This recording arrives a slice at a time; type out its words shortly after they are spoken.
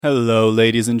Hello,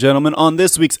 ladies and gentlemen. On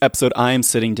this week's episode, I am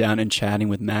sitting down and chatting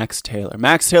with Max Taylor.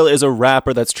 Max Taylor is a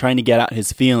rapper that's trying to get out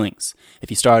his feelings. If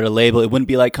he started a label, it wouldn't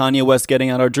be like Kanye West getting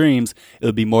out our dreams. It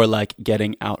would be more like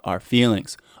getting out our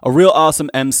feelings. A real awesome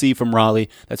MC from Raleigh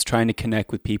that's trying to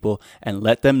connect with people and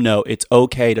let them know it's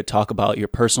okay to talk about your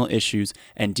personal issues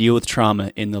and deal with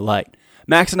trauma in the light.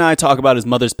 Max and I talk about his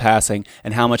mother's passing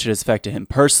and how much it has affected him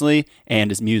personally and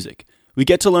his music. We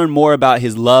get to learn more about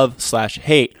his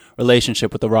love/hate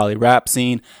relationship with the Raleigh rap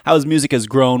scene, how his music has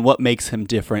grown, what makes him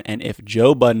different, and if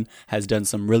Joe Budden has done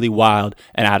some really wild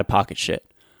and out-of-pocket shit.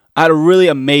 I had a really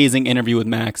amazing interview with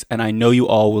Max, and I know you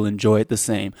all will enjoy it the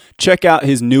same. Check out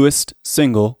his newest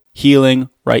single, Healing,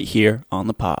 right here on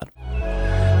the pod.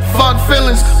 Fuck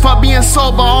feelings, fuck being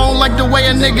sober, I don't like the way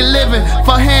a nigga living.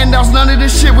 Fuck handouts, none of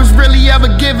this shit was really ever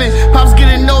given. Pop's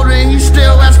getting older and he's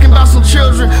still asking about some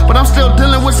children, but I'm still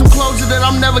dealing with some closure that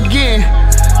I'm never getting.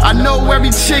 I know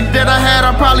every chick that I had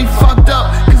I probably fucked up,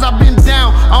 cause I've been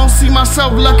down, I don't see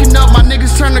myself looking up. My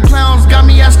niggas turn to clowns, got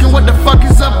me asking what the fuck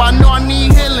is up. I know I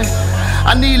need healing,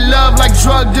 I need love like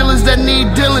drug dealers that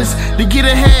need dealings. To get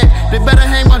ahead, they better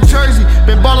hang my jersey.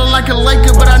 Been ballin' like a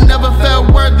Laker, but I never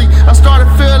felt worthy. I started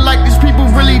feeling like these people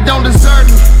really don't deserve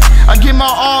me. I give my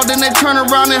all, then they turn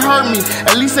around and hurt me.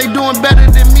 At least they doing better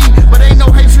than me, but ain't no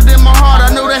hatred in my heart.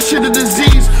 I know that shit a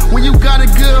disease. When you got a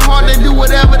good heart, they do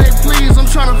whatever they please. I'm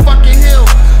tryna fucking heal.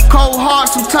 Cold heart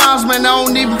sometimes, man, I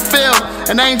don't even feel.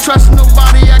 And I ain't trusting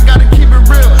nobody, I gotta keep it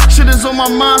real. Shit is on my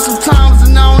mind sometimes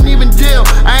and I don't even deal.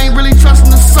 I ain't really trusting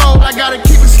the soul, I gotta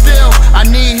keep it still. I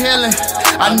need healing,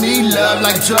 I need love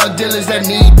like drug dealers that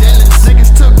need dealings.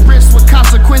 Niggas took risks with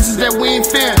consequences that we ain't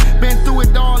fearing. Been through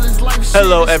it all, this life shit.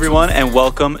 Hello, everyone, and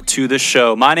welcome to the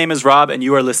show. My name is Rob, and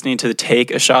you are listening to the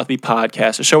Take a Shot with Me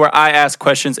podcast, a show where I ask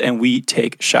questions and we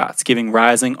take shots, giving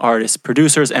rising artists,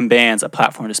 producers, and bands a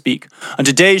platform to speak. On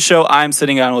today's show, I'm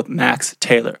sitting down with Max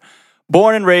Taylor.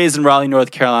 Born and raised in Raleigh,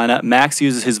 North Carolina, Max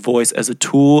uses his voice as a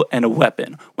tool and a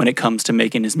weapon when it comes to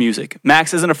making his music.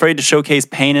 Max isn't afraid to showcase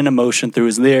pain and emotion through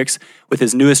his lyrics, with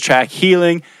his newest track,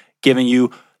 Healing, giving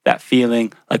you that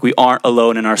feeling like we aren't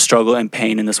alone in our struggle and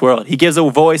pain in this world. He gives a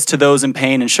voice to those in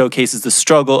pain and showcases the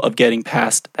struggle of getting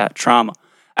past that trauma.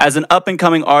 As an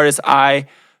up-and-coming artist, I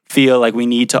feel like we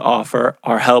need to offer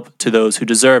our help to those who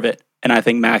deserve it, and I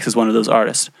think Max is one of those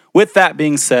artists. With that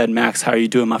being said, Max, how are you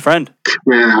doing, my friend?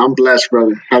 Man, I'm blessed,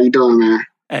 brother. How you doing, man?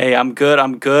 Hey, I'm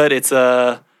good. It's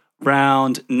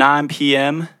around 9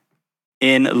 p.m.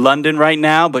 in London right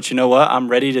now, but you know what? I'm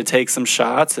ready to take some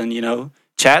shots and,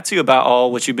 chat to you about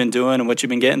all what you've been doing and what you've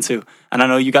been getting to. And I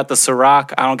know you got the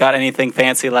Ciroc. I don't got anything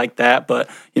fancy like that,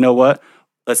 but you know what?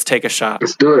 Let's take a shot.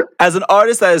 Let's do it. As an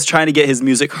artist that is trying to get his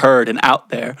music heard and out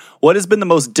there, what has been the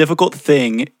most difficult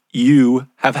thing you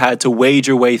have had to wade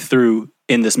your way through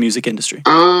in this music industry?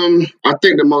 I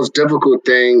think the most difficult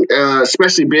thing,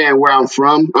 especially being where I'm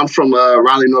from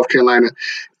Raleigh, North Carolina.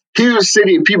 Huge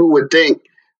city, people would think,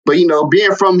 but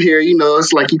being from here,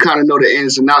 it's like you kind of know the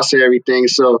ins and outs of everything.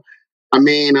 So, I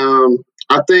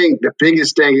think the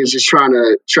biggest thing is just trying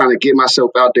to get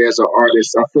myself out there as an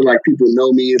artist. I feel like people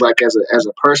know me like as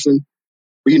a person,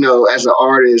 as an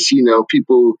artist.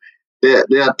 People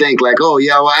they'll think like, oh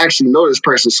yeah, well, I actually know this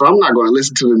person, so I'm not going to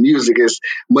listen to the music as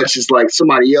much as like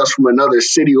somebody else from another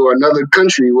city or another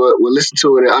country will listen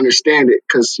to it and understand it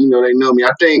because they know me.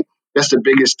 I think that's the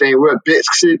biggest thing. We're a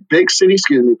big city,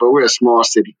 but we're a small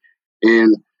city,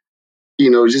 and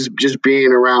just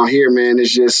being around here, man,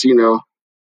 it's just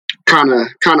kind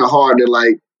of hard to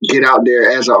like get out there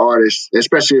as an artist,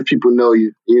 especially if people know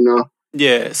you.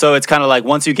 Yeah, so it's kind of like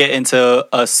once you get into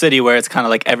a city where it's kind of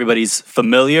like everybody's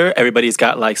familiar, everybody's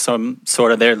got like some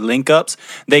sort of their link ups,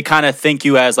 they kind of think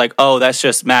you as like, oh, that's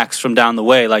just Max from down the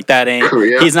way. Like that ain't,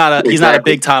 yeah, he's not exactly. a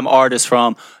big time artist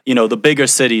from, the bigger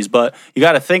cities. But you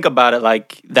got to think about it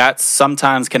like that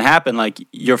sometimes can happen. Like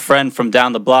your friend from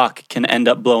down the block can end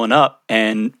up blowing up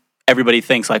and everybody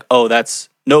thinks like, oh, that's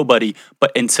nobody,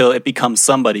 but until it becomes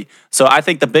somebody. So I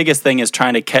think the biggest thing is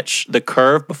trying to catch the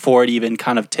curve before it even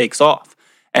kind of takes off.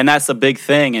 And that's a big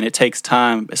thing, and it takes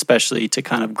time, especially to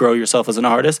kind of grow yourself as an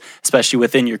artist, especially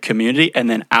within your community and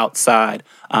then outside.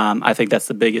 I think that's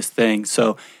the biggest thing.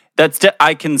 So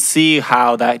I can see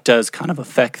how that does kind of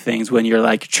affect things when you're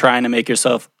like trying to make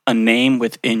yourself a name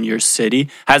within your city.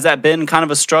 Has that been kind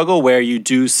of a struggle where you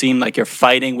do seem like you're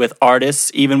fighting with artists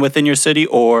even within your city,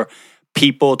 or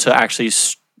people to actually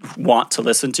want to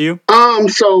listen to you?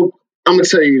 So I'm gonna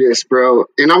tell you this, bro,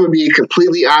 and I'm gonna be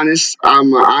completely honest.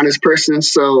 I'm an honest person.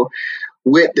 So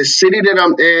with the city that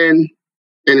I'm in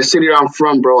and the city that I'm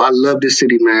from, bro, I love this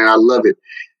city, man. I love it.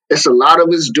 It's a lot of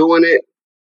us doing it,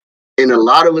 and a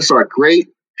lot of us are great.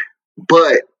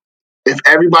 But if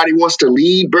everybody wants to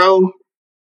lead, bro,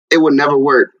 it would never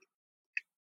work.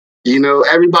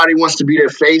 Everybody wants to be the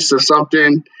face of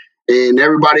something, and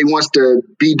everybody wants to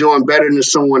be doing better than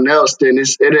someone else. Then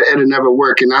it'll never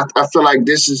work. And I feel like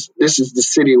this is the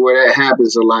city where that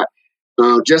happens a lot.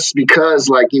 Just because,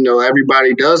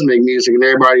 everybody does make music, and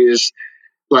everybody is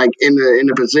like in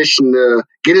the position to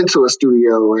get into a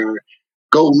studio or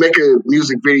go make a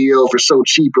music video for so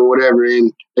cheap or whatever,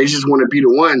 and they just want to be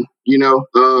the one.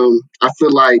 I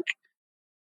feel like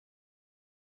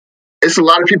it's a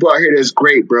lot of people out here that's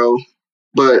great, bro.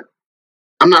 But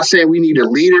I'm not saying we need a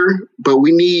leader, but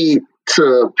we need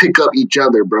to pick up each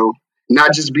other, bro.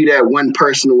 Not just be that one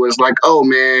person who was like, oh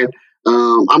man,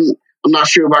 I'm not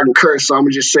sure if I can curse, so I'm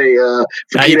gonna just say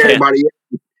forget everybody else.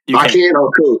 I can?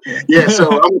 Oh, cool. Yeah,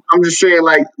 so I'm just saying,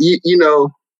 like,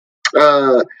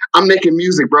 I'm making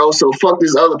music, bro, so fuck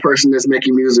this other person that's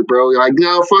making music, bro. Like,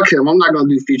 no, fuck him. I'm not going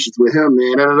to do features with him,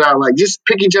 man. Like, just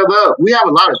pick each other up. We have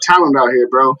a lot of talent out here,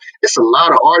 bro. It's a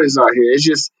lot of artists out here. It's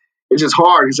just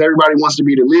hard because everybody wants to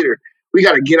be the leader. We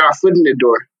got to get our foot in the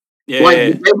door. Yeah. Like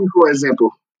the Baby, for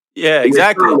example. Yeah,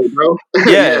 exactly. Solid, bro.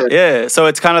 yeah. So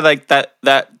it's kind of like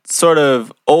that sort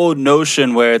of old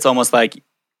notion where it's almost like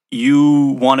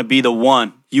you want to be the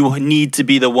one. You need to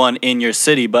be the one in your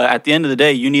city. But at the end of the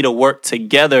day, you need to work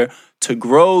together to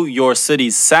grow your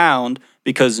city's sound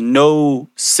because no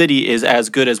city is as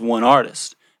good as one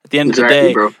artist. At the end of the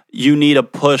day, bro, you need to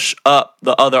push up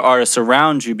the other artists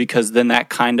around you because then that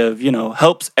kind of,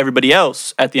 helps everybody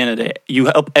else at the end of the day. You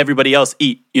help everybody else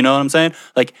eat. You know what I'm saying?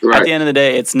 Like, At the end of the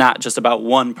day, it's not just about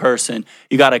one person.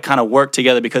 You got to kind of work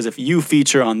together because if you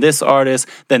feature on this artist,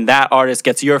 then that artist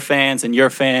gets your fans and your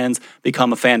fans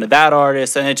become a fan of that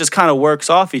artist. And it just kind of works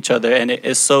off each other and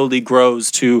it slowly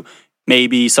grows to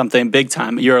maybe something big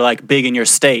time. You're like big in your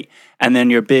state and then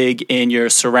you're big in your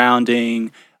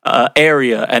surrounding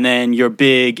area, and then you're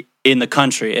big in the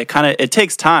country. It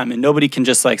takes time, and nobody can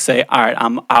just like say, "All right,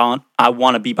 I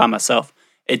want to be by myself."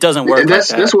 It doesn't work.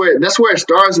 That's where it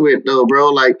starts with, though, bro.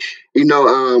 Like,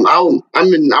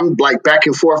 I'm like back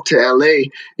and forth to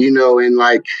LA, and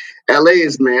like LA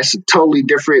is, man, it's a totally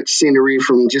different scenery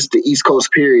from just the East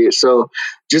Coast period. So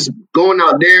just going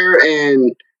out there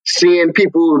and seeing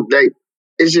people, like,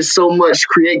 it's just so much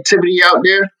creativity out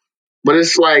there. But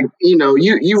it's like, you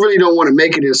really don't want to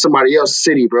make it in somebody else's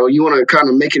city, bro. You want to kind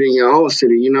of make it in your own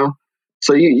city,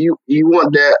 So you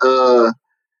want that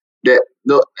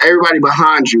everybody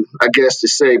behind you, I guess, to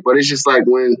say. But it's just like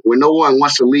when no one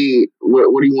wants to lead,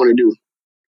 what do you want to do?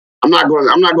 I'm not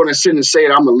going to sit and say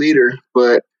that I'm a leader,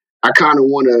 but I kind of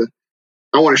want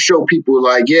to show people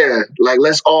like, yeah, like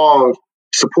let's all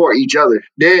support each other.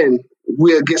 Then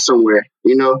we'll get somewhere,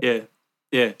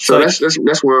 Yeah. So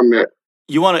that's where I'm at.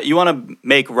 You want to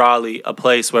make Raleigh a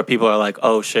place where people are like,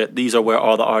 oh shit, these are where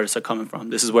all the artists are coming from.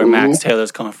 This is where Max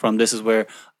Taylor's coming from. This is where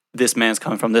this man's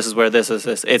coming from. This is where this is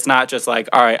this. It's not just like,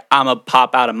 all right, I'm gonna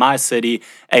pop out of my city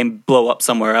and blow up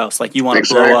somewhere else. Like you want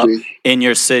to blow up in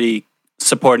your city,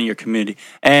 supporting your community.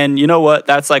 And you know what?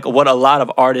 That's like what a lot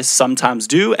of artists sometimes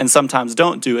do and sometimes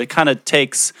don't do. It kind of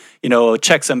takes,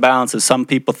 checks and balances. Some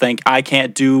people think I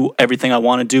can't do everything I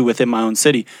want to do within my own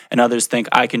city, and others think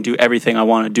I can do everything I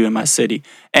want to do in my city.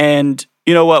 And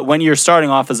you know what? When you're starting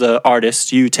off as an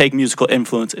artist, you take musical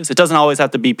influences. It doesn't always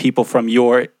have to be people from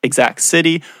your exact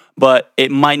city, but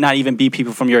it might not even be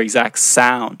people from your exact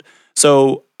sound.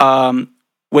 So,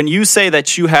 when you say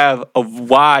that you have a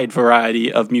wide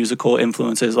variety of musical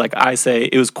influences, like I say,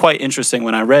 it was quite interesting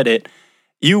when I read it.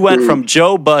 You went from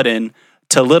Joe Budden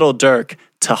to Little Durk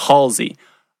to Halsey.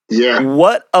 Yeah.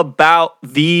 What about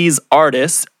these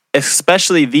artists,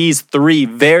 especially these three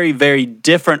very, very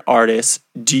different artists,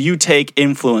 do you take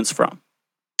influence from?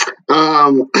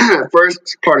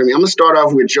 First, pardon me, I'm going to start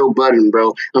off with Joe Budden,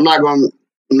 bro. I'm not going to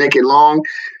make it long.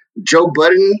 Joe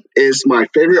Budden is my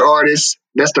favorite artist.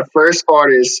 That's the first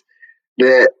artist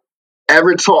that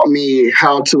ever taught me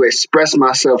how to express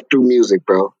myself through music,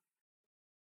 bro.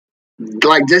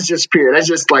 Like, that's just pure. That's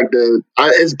just like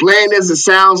as bland as it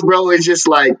sounds, bro, it's just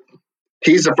like,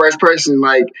 he's the first person,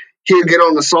 like, he'll get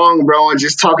on the song, bro, and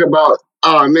just talk about,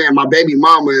 oh, man, my baby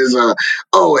mama is,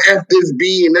 F this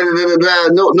B, and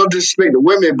da-da-da-da-da. No disrespect to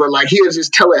women, but, like, he'll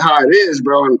just tell it how it is,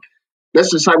 bro, and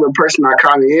that's the type of person I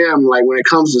kind of am, like, when it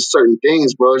comes to certain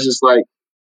things, bro. It's just like,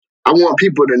 I want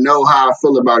people to know how I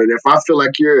feel about it. If I feel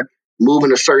like you're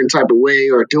moving a certain type of way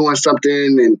or doing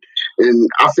something and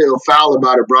I feel foul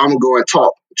about it, bro, I'm going to go and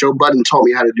talk. Joe Budden taught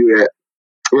me how to do that.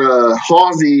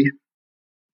 Halsey,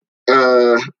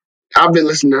 I've been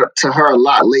listening to her a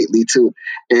lot lately, too.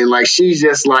 And, like, she's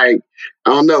just, like, I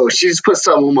don't know. She just put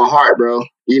something on my heart, bro.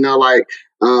 Like,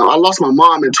 I lost my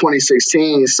mom in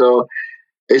 2016, so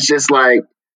it's just like,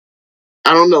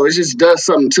 I don't know. It just does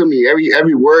something to me.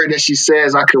 Every word that she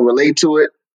says, I can relate to it.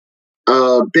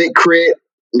 Big Crit,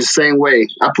 the same way.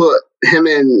 I put him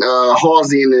and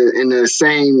Halsey in the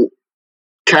same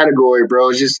category, bro.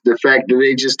 It's just the fact that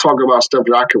they just talk about stuff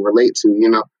that I can relate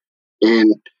to,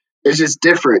 and it's just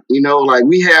different, Like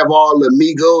we have all the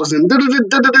Migos and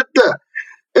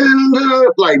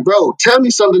like, bro, tell me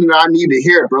something that I need to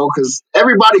hear, bro, because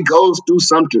everybody goes through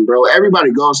something, bro.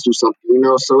 Everybody goes through something,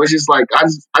 So it's just like I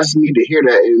just need to hear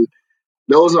that, and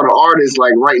those are the artists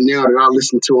like right now that I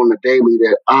listen to on the daily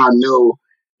that I know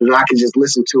that I can just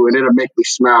listen to and it'll make me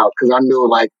smile because I know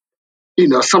like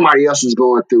somebody else is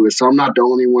going through it, so I'm not the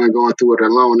only one going through it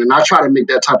alone. And I try to make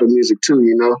that type of music too,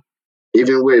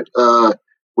 even with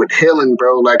healing,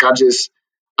 bro. Like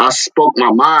I spoke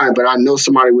my mind, but I know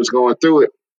somebody was going through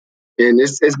it. And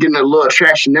it's getting a little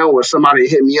traction now where somebody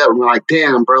hit me up and like,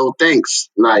 damn, bro, thanks.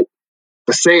 Like,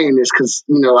 for saying this because,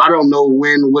 I don't know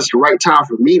what's the right time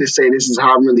for me to say this is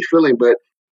how I'm really feeling. But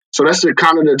so that's the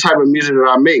kind of the type of music that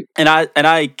I make. And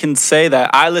I can say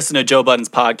that I listen to Joe Budden's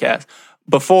podcast.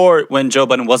 Before, when Joe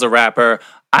Budden was a rapper,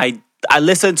 I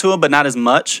listened to him, but not as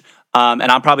much. And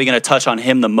I'm probably going to touch on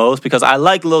him the most because I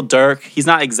like Lil Durk. He's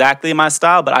not exactly my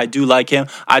style, but I do like him.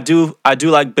 I do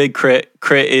like Big Crit.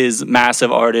 Crit is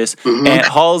massive artist. Mm-hmm. And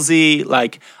Halsey,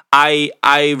 like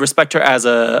I respect her as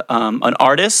an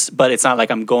artist, but it's not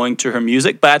like I'm going to her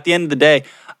music. But at the end of the day,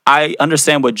 I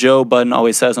understand what Joe Budden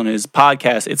always says on his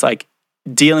podcast. It's like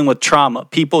dealing with trauma.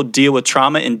 People deal with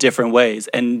trauma in different ways.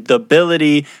 And the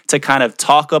ability to kind of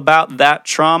talk about that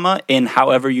trauma in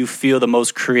however you feel the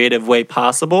most creative way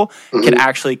possible mm-hmm. can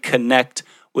actually connect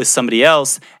with somebody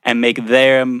else and make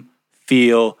them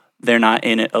feel they're not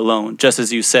in it alone. Just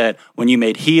as you said, when you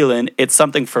made Healing, it's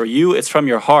something for you, it's from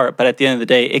your heart, but at the end of the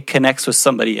day, it connects with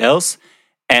somebody else.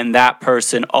 And that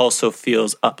person also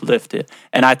feels uplifted.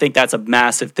 And I think that's a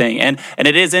massive thing. And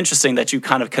it is interesting that you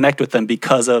kind of connect with them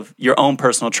because of your own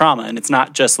personal trauma. And it's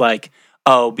not just like,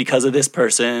 oh, because of this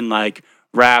person, like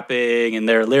rapping and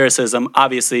their lyricism.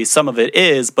 Obviously, some of it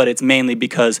is, but it's mainly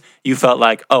because you felt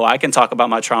like, oh, I can talk about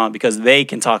my trauma because they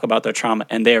can talk about their trauma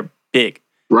and they're big.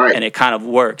 Right. And it kind of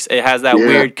works. It has that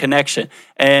weird connection.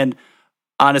 And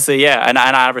honestly, yeah, and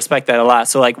I respect that a lot.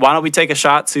 So, like, why don't we take a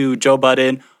shot to Joe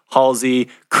Budden, Halsey,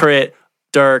 Crit,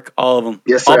 Durk, all of them.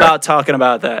 Yes, sir. All about talking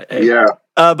about that. Yeah.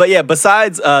 But yeah,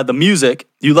 besides the music,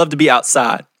 you love to be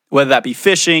outside, whether that be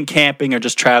fishing, camping, or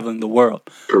just traveling the world.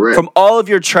 Correct. From all of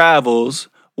your travels,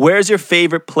 where's your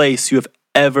favorite place you have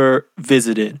ever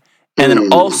visited? And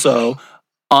then also,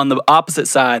 on the opposite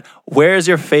side, where's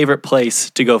your favorite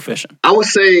place to go fishing? I would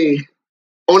say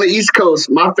on the East Coast,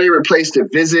 my favorite place to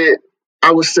visit,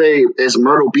 I would say, is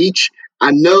Myrtle Beach.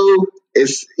 I know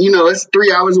it's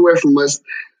 3 hours away from us,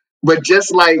 but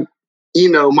just like,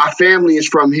 my family is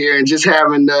from here and just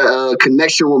having the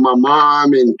connection with my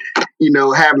mom and,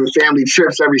 having family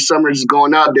trips every summer, just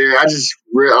going out there.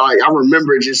 I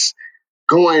remember just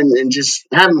going and just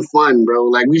having fun, bro.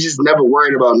 Like we just never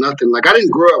worried about nothing. Like I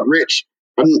didn't grow up rich.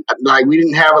 Like we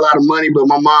didn't have a lot of money, but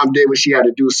my mom did what she had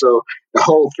to do. So the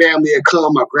whole family had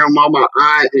come, my grandma, my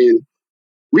aunt, and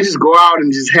we just go out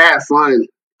and just have fun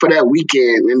for that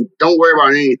weekend and don't worry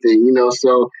about anything,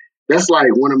 So that's like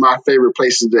one of my favorite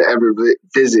places to ever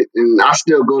visit. And I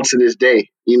still go to this day,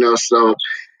 So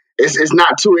it's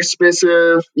not too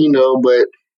expensive, but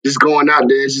just going out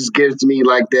there, it just gives me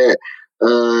like that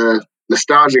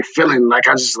nostalgic feeling. Like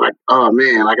I just like, oh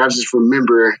man, like I just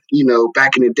remember,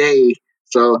 back in the day.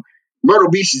 So Myrtle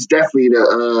Beach is definitely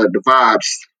the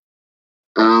vibes.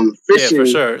 Fishing. Yeah, for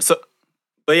sure. So,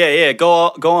 but yeah,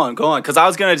 go on. Because I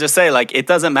was gonna just say, like, it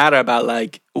doesn't matter about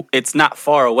like it's not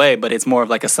far away, but it's more of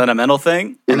like a sentimental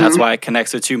thing, and that's why it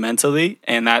connects with you mentally,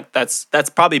 and that's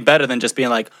probably better than just being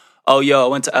like, oh, yo, I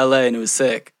went to LA and it was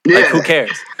sick. Yeah. Like, who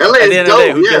cares? LA is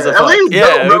dope. LA is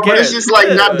dope, bro. But it's just like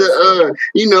not the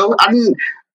I didn't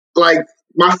like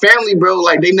my family, bro.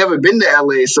 Like they never been to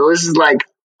LA, so it's just like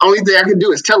only thing I can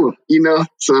do is tell them,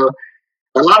 So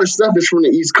a lot of stuff is from the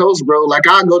East Coast, bro. Like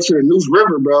I go to the Neuse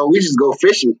River, bro. We just go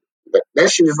fishing. That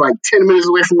shit is like 10 minutes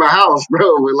away from my house,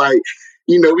 bro. We're like,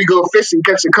 we go fishing,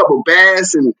 catch a couple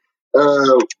bass, and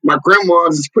my grandma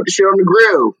just put the shit on the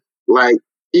grill. Like,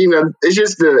 it's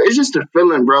just the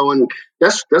feeling, bro. And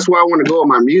that's why I want to go with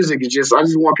my music. I just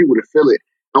want people to feel it.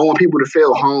 I want people to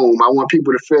feel home. I want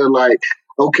people to feel like,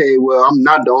 okay, well, I'm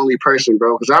not the only person,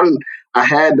 bro. Because I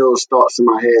had those thoughts in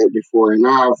my head before, and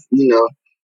now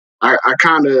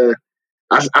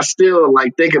I still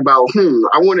like think about,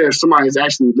 I wonder if somebody's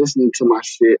actually listening to my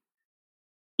shit,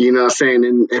 you know what I'm saying?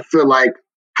 And feel like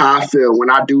how I feel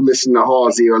when I do listen to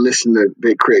Halsey or listen to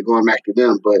Big Crit, going back to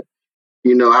them. But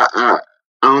I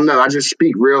don't know. I just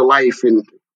speak real life, and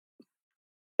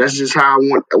that's just how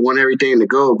I want everything to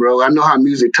go, bro. I know how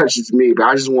music touches me, but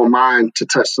I just want mine to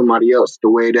touch somebody else the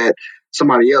way that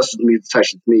somebody else's music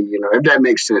touches me. If that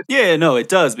makes sense. Yeah, no, it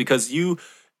does, because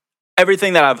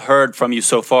everything that I've heard from you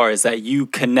so far is that you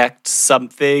connect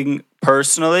something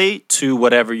personally to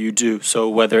whatever you do. So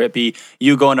whether it be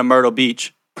you going to Myrtle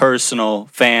Beach, personal,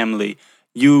 family,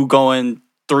 you going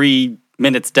 3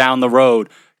 minutes down the road,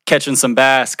 catching some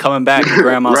bass, coming back and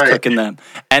grandma's Right. cooking them,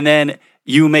 and then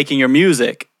you making your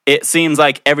music. It seems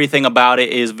like everything about it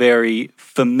is very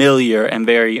familiar and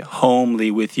very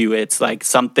homely with you. It's like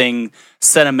something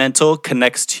sentimental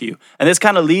connects to you. And this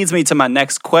kind of leads me to my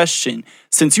next question.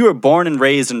 Since you were born and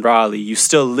raised in Raleigh, you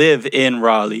still live in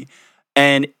Raleigh.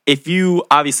 And if you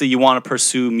want to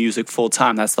pursue music full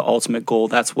time, that's the ultimate goal.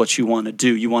 That's what you want to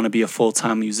do. You want to be a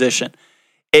full-time musician.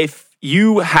 If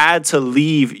you had to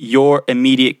leave your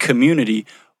immediate community,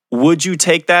 would you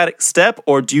take that step,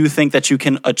 or do you think that you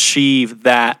can achieve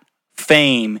that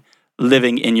fame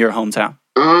living in your hometown?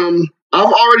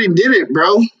 I've already did it,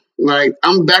 bro. Like,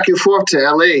 I'm back and forth to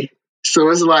LA. So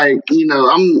it's like,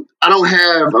 I don't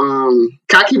have,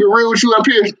 can I keep it real with you up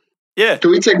here? Yeah.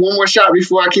 Can we take one more shot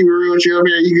before I keep it real with you up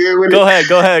here? You good with it?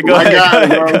 Go ahead. My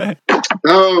God,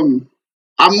 bro.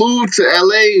 I moved to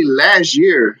LA last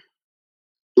year,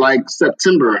 like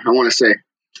September, I want to say.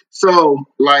 So,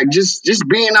 like, just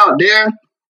being out there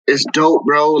is dope,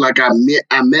 bro. Like, I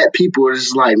met people.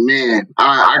 It's like, man,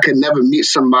 I could never meet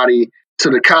somebody to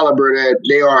the caliber that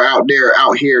they are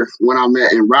out here when I'm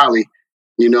in Raleigh.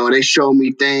 They show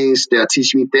me things, they'll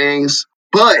teach me things.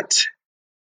 But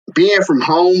being from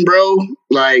home, bro,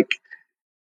 like,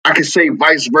 I could say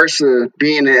vice versa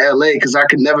being in LA, because I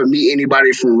could never meet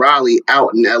anybody from Raleigh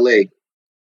out in LA.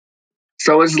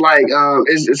 So it's like,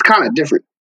 it's kind of different.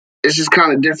 It's just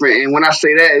kind of different. And when I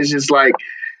say that, it's just like,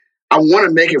 I want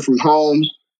to make it from home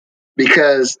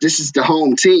because this is the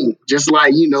home team. Just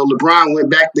like, LeBron went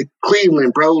back to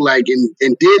Cleveland, bro, like, and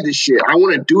did this shit. I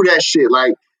want to do that shit,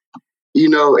 like,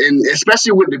 and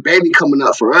especially with the baby coming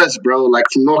up for us, bro, like,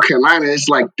 from North Carolina, it's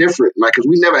like different. Like, 'cause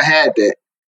we never had that.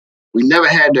 We never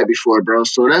had that before, bro.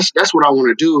 So that's what I want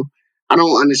to do. I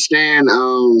don't understand.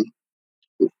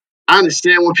 I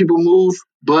understand when people move,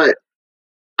 but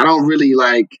I don't really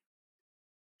like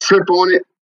trip on it.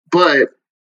 But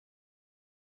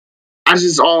I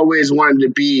just always wanted to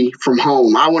be from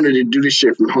home. I wanted to do this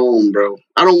shit from home, bro.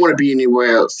 I don't want to be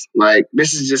anywhere else. Like,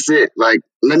 this is just it. Like,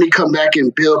 let me come back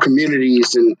and build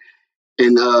communities and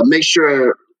make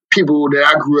sure people that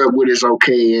I grew up with is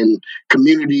okay, and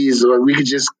communities, or we could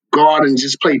just go out and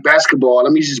just play basketball.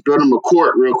 Let me just build them a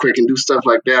court real quick and do stuff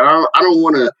like that. I don't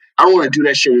want to do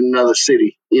that shit in another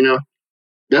city.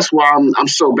 That's why I'm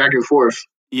so back and forth.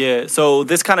 Yeah, so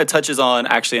this kind of touches on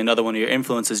actually another one of your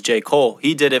influences, J. Cole.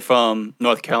 He did it from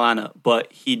North Carolina, but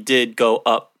he did go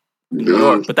up to New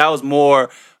York. But that was more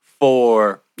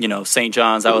for, St.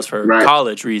 John's. That was for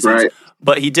college reasons. Right.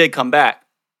 But he did come back.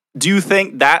 Do you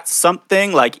think that's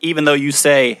something, like, even though you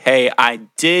say, hey, I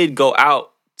did go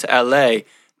out to LA,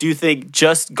 do you think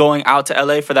just going out to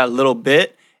LA for that little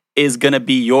bit is going to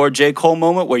be your J. Cole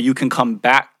moment where you can come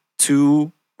back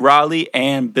to Raleigh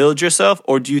and build yourself?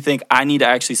 Or do you think I need to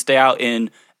actually stay out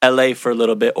in LA for a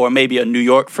little bit, or maybe a New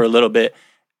York for a little bit,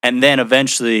 and then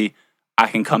eventually I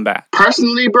can come back?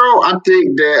 Personally, bro, I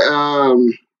think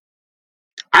that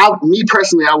I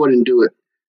wouldn't do it.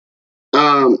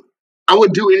 I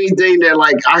would do anything that,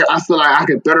 like, I feel like I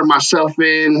could better myself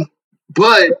in.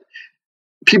 But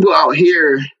people out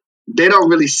here, they don't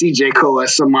really see J. Cole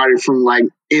as somebody from, like,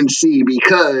 NC,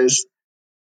 because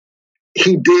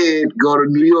he did go to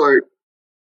New York.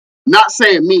 Not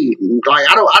saying me, like,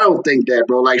 I don't think that,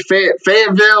 bro. Like,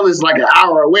 Fayetteville is like an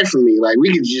hour away from me. Like,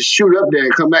 we could just shoot up there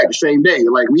and come back the same day.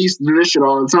 Like, we used to do this shit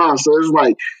all the time. So it's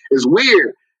like, it's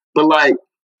weird. But, like,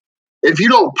 if you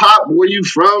don't pop where you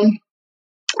from,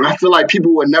 I feel like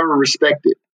people would never respect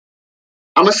it.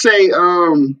 I'm gonna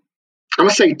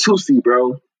say Tootsie,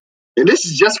 bro. And this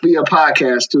is just for your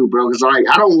podcast too, bro. Because, like,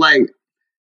 I don't like,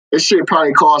 this shit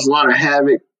probably caused a lot of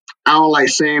havoc. I don't like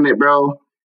saying it, bro.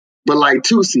 But, like,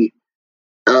 Tootsie,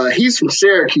 he's from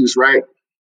Syracuse, right?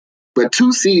 But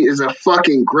Tootsie is a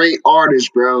fucking great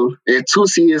artist, bro. And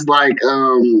Tootsie is like,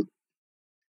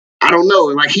 I don't know,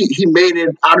 like, he made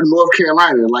it out of North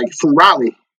Carolina, like, from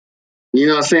Raleigh. You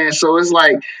know what I'm saying? So it's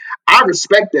like, I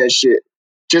respect that shit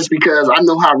just because I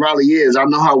know how Raleigh is. I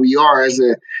know how we are as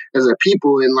a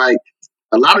people. And, like,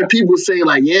 a lot of people say,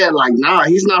 like, yeah, like, nah,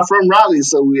 he's not from Raleigh,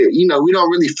 so we don't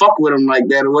really fuck with him like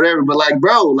that or whatever. But, like,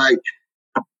 bro, like,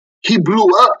 he blew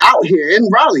up out here in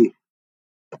Raleigh.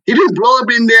 He didn't blow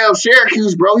up in damn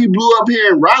Syracuse, bro. He blew up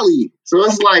here in Raleigh. So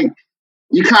it's like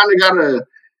you kind of gotta,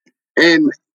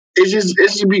 and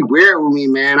it should be weird with me,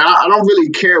 man. I don't really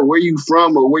care where you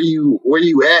from or where you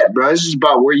at, bro. It's just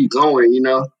about where you going, you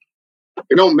know.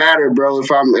 It don't matter, bro. If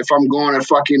I'm going to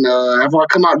fucking if I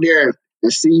come out there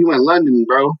and see you in London,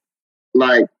 bro,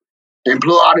 like and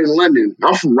blow out in London.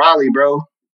 I'm from Raleigh, bro.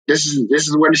 This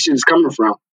is where the shit is coming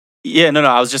from. Yeah, no.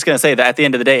 I was just gonna say that at the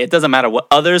end of the day, it doesn't matter what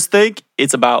others think.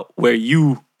 It's about where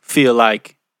you feel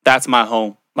like that's my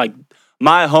home. Like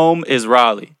my home is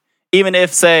Raleigh. Even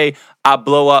if, say, I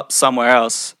blow up somewhere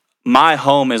else, my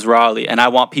home is Raleigh, and I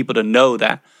want people to know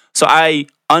that. So I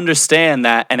understand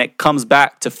that, and it comes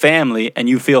back to family, and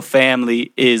you feel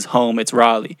family is home, it's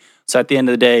Raleigh. So at the end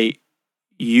of the day,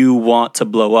 you want to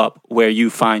blow up where you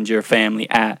find your family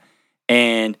at.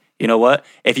 And you know what?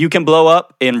 If you can blow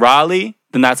up in Raleigh,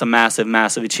 then that's a massive,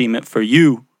 massive achievement for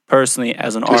you personally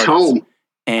as an artist. Home.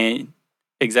 And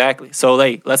exactly. So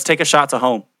let's take a shot to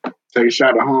home. Take a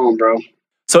shot to home, bro.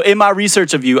 So in my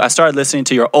research of you, I started listening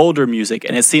to your older music,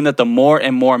 and it seemed that the more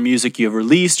and more music you have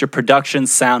released, your production,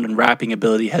 sound, and rapping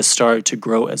ability has started to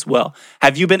grow as well.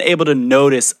 Have you been able to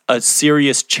notice a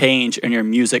serious change in your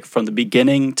music from the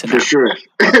beginning to now? For sure.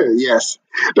 Yes.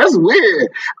 That's weird.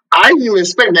 I didn't even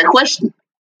expect that question.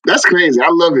 That's crazy. I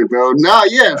love it, bro. No,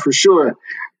 yeah, for sure.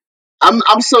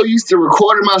 I'm so used to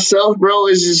recording myself, bro.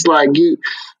 It's just like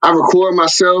I record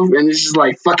myself, and it's just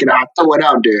like, fuck it, I'll throw it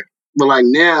out there. But like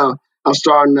now, I'm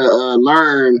starting to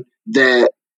learn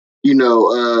that, you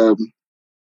know,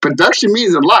 production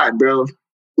means a lot, bro.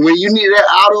 When you need that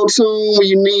auto tune, when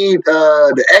you need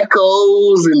the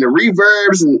echoes and the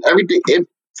reverbs and everything, it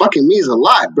fucking means a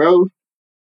lot, bro.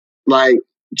 Like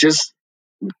just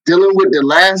dealing with the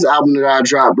last album that I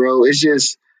dropped, bro. It's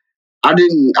just I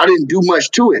didn't do much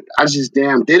to it. I just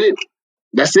damn did it.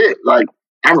 That's it. Like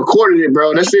I recorded it,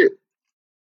 bro. That's it.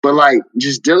 But like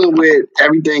just dealing with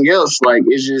everything else, like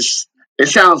it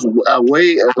sounds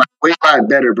way a lot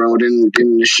better, bro, than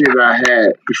the shit I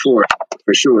had before,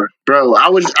 for sure, bro. I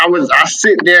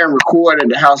sit there and record at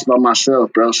the house by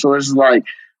myself, bro. So it's like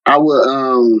I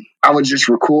would just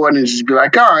record and just be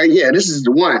like, all right, yeah, this is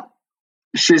the one.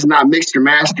 Shit's not mixed or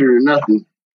mastered or nothing.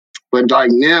 But like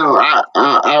now,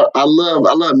 I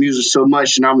love music so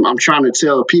much, and I'm trying to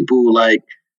tell people like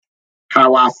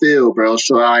how I feel, bro.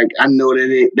 So I know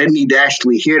that they need to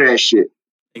actually hear that shit.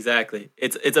 Exactly.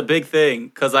 It's a big thing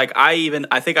because like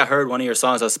I think I heard one of your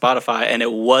songs on Spotify and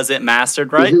it wasn't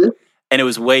mastered right, and it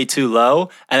was way too low,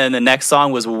 and then the next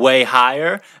song was way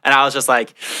higher, and I was just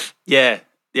like, yeah.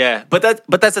 But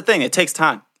that's the thing. It takes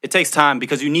time. It takes time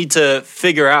because you need to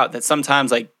figure out that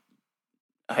sometimes like,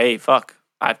 hey, fuck,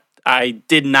 I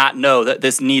did not know that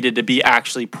this needed to be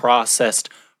actually processed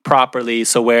properly.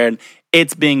 So when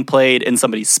it's being played in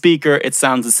somebody's speaker, it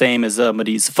sounds the same as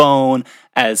somebody's phone,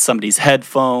 as somebody's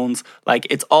headphones. Like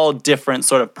it's all different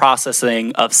sort of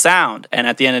processing of sound. And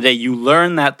at the end of the day, you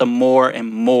learn that the more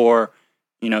and more,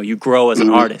 you grow as an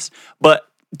artist. But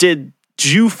did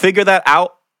you figure that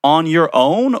out on your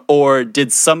own, or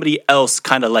did somebody else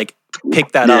kind of like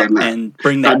pick that up and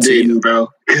bring that to you? Bro.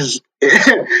 Because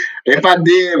if I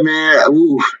did, man,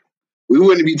 we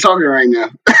wouldn't be talking right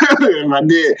now. If I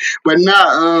did. But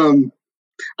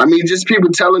I mean, just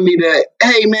people telling me that,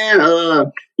 hey,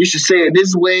 man, you should say it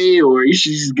this way, or you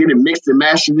should just get it mixed and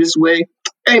mastered this way.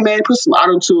 Hey, man, put some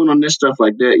auto-tune on this stuff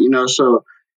like that, So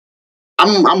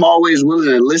I'm always willing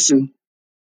to listen.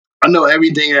 I know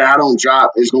everything that I don't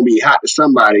drop is going to be hot to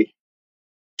somebody.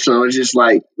 So it's just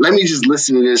like, let me just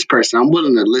listen to this person. I'm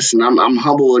willing to listen. I'm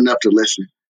humble enough to listen.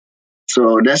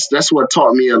 So that's what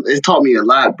taught me. It taught me a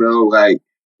lot, bro. Like,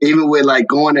 even with like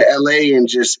going to LA and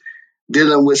just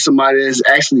dealing with somebody that's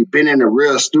actually been in a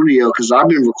real studio, because I've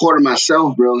been recording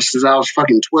myself, bro, since I was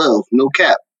fucking 12. No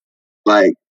cap.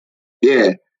 Like,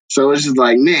 yeah. So it's just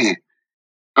like, man,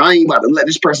 I ain't about to let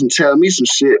this person tell me some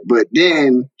shit. But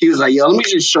then he was like, yo, let me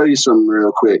just show you something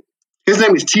real quick. His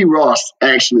name is T. Ross,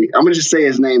 actually. I'm going to just say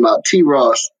his name out. T.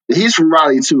 Ross. He's from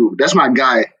Raleigh, too. That's my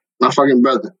guy. My fucking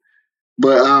brother.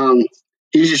 But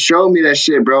he just showed me that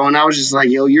shit, bro. And I was just like,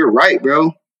 yo, you're right,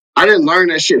 bro. I didn't learn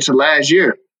that shit till last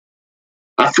year.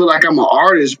 I feel like I'm an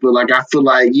artist, but like I feel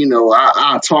like,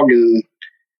 I'll talk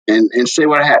and say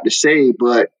what I have to say.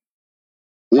 But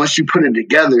once you put it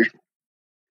together,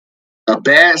 a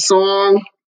bad song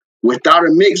without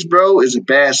a mix, bro, is a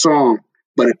bad song.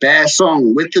 But a bad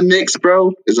song with the mix,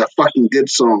 bro, is a fucking good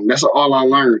song. That's all I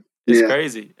learned. It's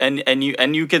crazy. And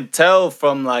you could tell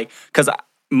from like, because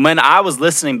when I was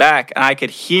listening back and I could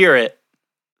hear it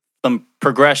from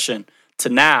progression to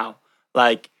now,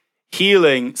 like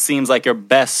Healing seems like your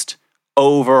best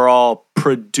overall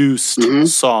produced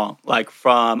song, like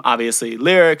from obviously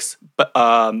lyrics, beat,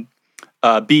 and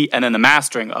then the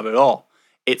mastering of it all.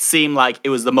 It seemed like it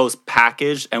was the most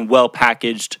packaged and well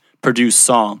packaged produced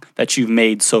song that you've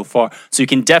made so far. So you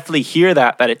can definitely hear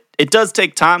that it does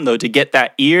take time though to get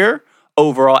that ear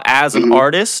overall as an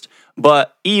artist,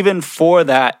 but even for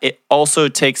that, it also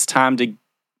takes time to,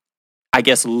 I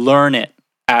guess, learn it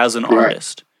as an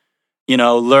artist. You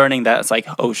know, learning that it's like,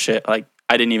 oh shit, like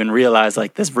I didn't even realize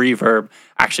like this reverb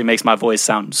actually makes my voice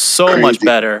sound so much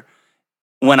better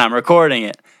when I'm recording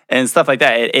it and stuff like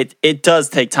that. It does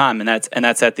take time, and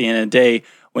that's at the end of the day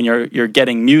when you're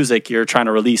getting music, you're trying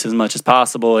to release as much as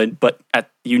possible, but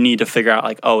you need to figure out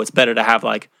like, oh, it's better to have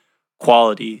like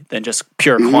quality than just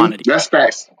pure quantity. That's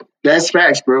facts. That's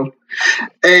facts, bro.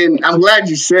 And I'm glad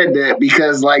you said that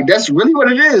because like that's really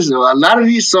what it is. Though. A lot of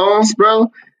these songs,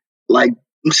 bro, like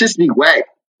it's just be whack,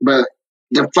 but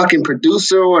the fucking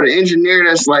producer or the engineer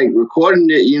that's like recording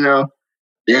it, you know,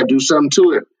 they'll do something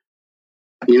to it.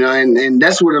 You know, and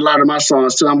that's what a lot of my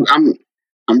songs too.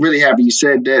 I'm really happy you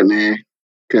said that, man.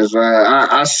 Cause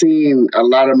I seen a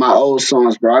lot of my old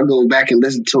songs, bro. I go back and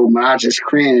listen to them, and I just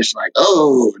cringe, like,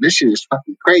 oh, this shit is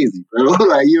fucking crazy, bro.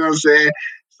 Like, you know what I'm saying?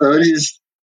 So it's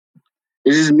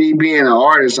just me being an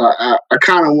artist. I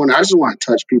kind of I just want to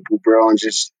touch people, bro, and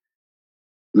just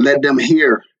let them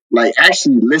hear, like,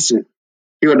 actually listen,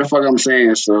 hear what the fuck I'm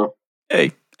saying. So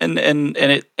hey, and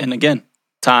again,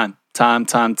 time.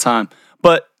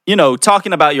 But you know,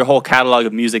 talking about your whole catalog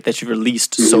of music that you've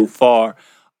released so far.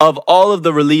 Of all of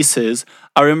the releases,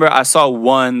 I remember I saw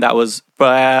one that was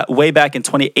way back in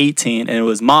 2018, and it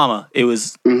was Mama. It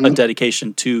was a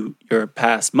dedication to your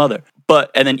past mother.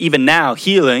 And then even now,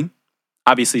 Healing,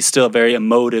 obviously still a very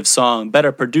emotive song,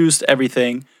 better produced,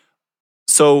 everything.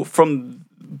 So from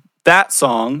that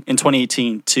song in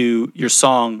 2018 to your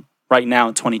song right now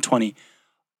in 2020,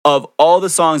 of all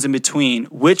the songs in between,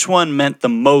 which one meant the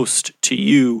most to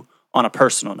you on a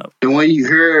personal note? And when you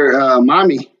hear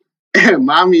Mommy,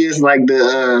 Mommy is like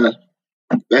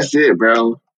that's it,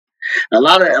 bro. A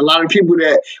lot of people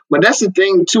but that's the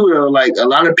thing too, though. Like a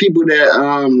lot of people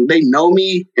that they know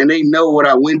me and they know what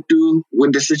I went through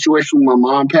with the situation with my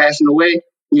mom passing away,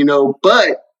 you know.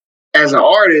 But as an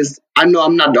artist, I know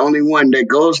I'm not the only one that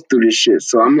goes through this shit.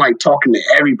 So I'm like talking to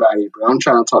everybody, bro. I'm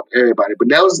trying to talk to everybody. But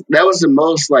that was the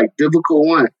most like difficult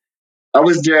one. I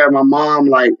was there at my mom,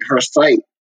 like her site,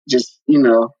 just, you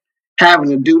know, having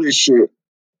to do this shit.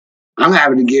 I'm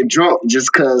having to get drunk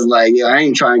just cause like, yeah, I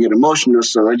ain't trying to get emotional.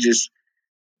 So it just,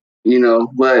 you know,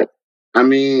 but I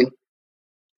mean,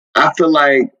 I feel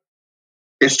like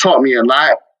it's taught me a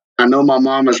lot. I know my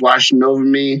mom is watching over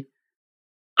me.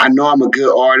 I know I'm a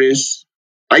good artist.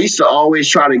 I used to always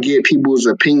try to get people's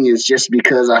opinions just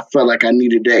because I felt like I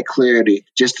needed that clarity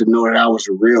just to know that I was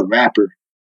a real rapper.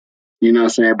 You know what I'm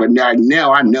saying? But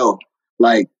now I know,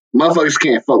 like, motherfuckers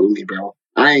can't fuck with me, bro.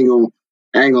 I ain't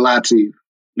gonna lie to you.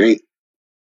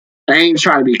 I ain't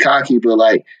trying to be cocky, but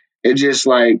like, it just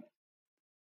like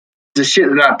the shit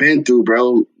that I've been through,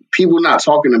 bro. People not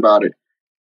talking about it.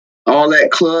 All that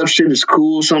club shit is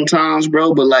cool sometimes,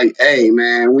 bro. But like, hey,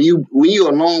 man, when you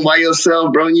alone by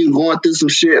yourself, bro, and you going through some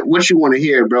shit, what you want to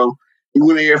hear, bro? You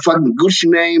want to hear fucking Gucci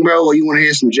Mane, bro, or you want to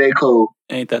hear some J. Cole?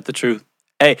 Ain't that the truth?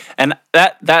 Hey, and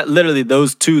that literally,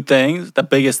 those two things, the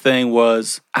biggest thing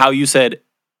was how you said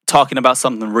talking about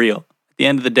something real. At the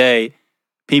end of the day,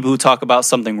 people who talk about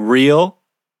something real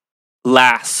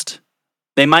last.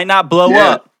 They might not blow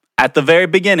up at the very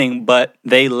beginning, but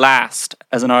they last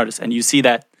as an artist. And you see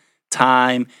that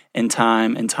time and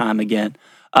time and time again.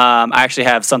 I actually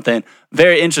have something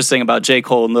very interesting about J.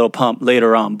 Cole and Lil Pump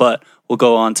later on, but we'll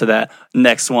go on to that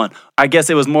next one. I guess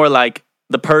it was more like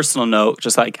the personal note,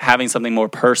 just like having something more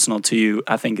personal to you,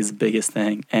 I think is the biggest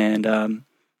thing. And,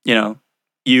 you know,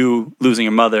 you losing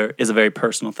your mother is a very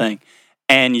personal thing.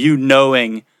 And you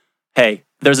knowing, hey,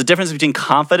 there's a difference between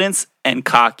confidence and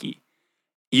cocky.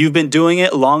 You've been doing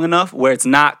it long enough where it's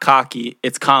not cocky,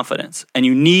 it's confidence. And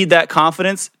you need that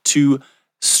confidence to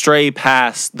stray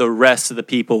past the rest of the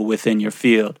people within your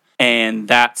field. And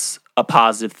that's a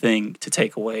positive thing to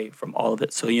take away from all of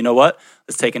it. So you know what?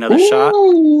 Let's take another shot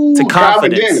to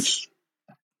confidence.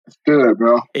 That's good,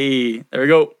 bro. Hey, there we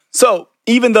go. So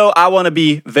even though I want to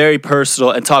be very personal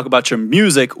and talk about your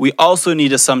music, we also need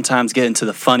to sometimes get into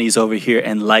the funnies over here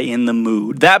and lighten the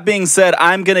mood. That being said,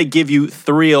 I'm going to give you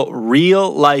 3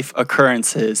 real life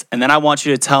occurrences, and then I want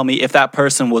you to tell me if that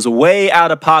person was way out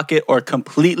of pocket or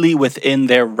completely within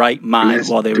their right mind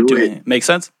while they were doing it. Make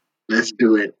sense? Let's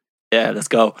do it. Yeah, let's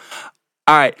go.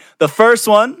 All right. The first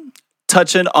one,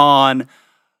 touching on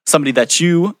somebody that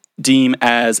you deem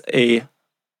as a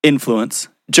influence,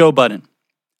 Joe Budden.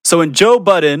 So when Joe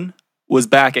Budden was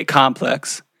back at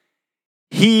Complex,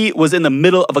 he was in the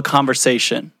middle of a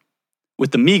conversation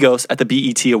with the Migos at the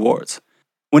BET Awards.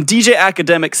 When DJ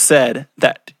Academics said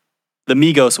that the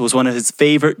Migos was one of his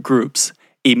favorite groups,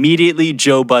 immediately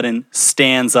Joe Budden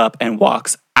stands up and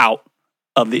walks out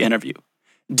of the interview.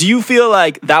 Do you feel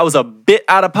like that was a bit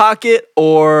out of pocket,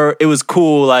 or it was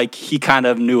cool, like he kind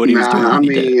of knew what he was doing? I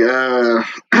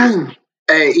mean,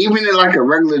 hey, even in like a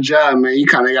regular job, man, you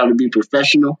kind of got to be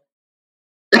professional.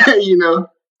 You know,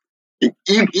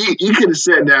 you could have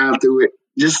sat down through it.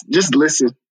 Just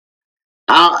listen.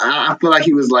 I feel like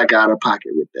he was like out of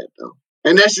pocket with that though,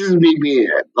 and that's just me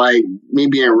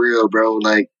being real, bro.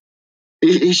 Like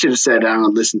he should have sat down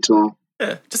and listened to him.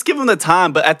 Yeah, just give him the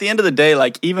time. But at the end of the day,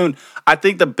 like even I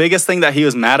think the biggest thing that he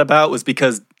was mad about was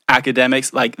because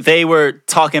Academics, like they were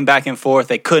talking back and forth.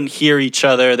 They couldn't hear each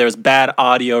other. There was bad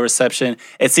audio reception.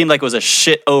 It seemed like it was a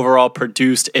shit overall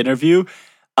produced interview.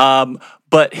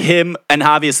 But him and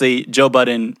obviously Joe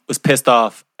Budden was pissed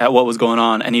off at what was going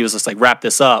on, and he was just like, wrap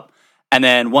this up. And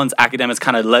then once Academics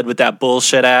kind of led with that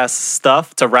bullshit ass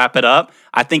stuff to wrap it up,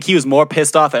 I think he was more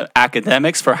pissed off at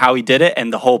Academics for how he did it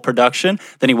and the whole production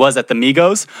than he was at the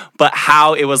Migos. But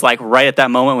how it was like right at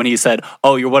that moment when he said,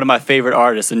 "Oh, you're one of my favorite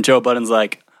artists," and Joe Budden's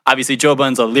like, obviously Joe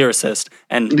Budden's a lyricist,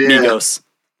 and Migos,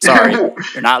 sorry,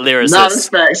 you're not lyricist. Not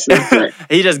respect.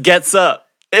 He just gets up.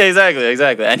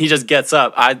 Exactly. And he just gets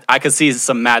up. I could see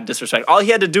some mad disrespect. All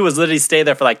he had to do was literally stay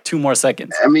there for like 2 more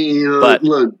seconds. I mean,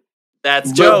 look.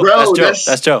 That's Joe. Bro,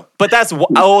 that's Joe. But that's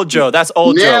old Joe. That's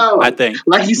old now, Joe, I think.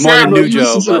 Like you more said, bro, new you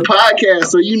Joe. listen to the podcast,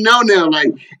 so you know now.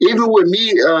 Like even with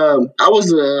me, I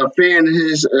was a fan of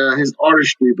his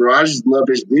artistry, bro. I just love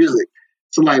his music.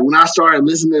 So like when I started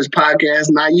listening to his podcast,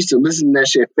 and I used to listen to that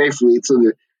shit faithfully till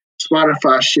the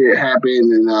Spotify shit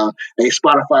happened, and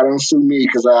Spotify don't sue me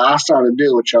because I started to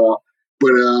deal with y'all.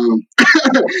 But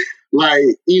like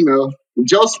you know,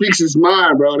 Joe speaks his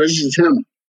mind, bro. That's just him.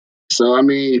 So I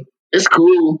mean. It's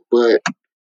cool, but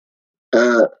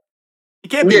you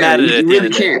can't be mad at it. You really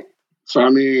can't. So I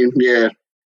mean, yeah,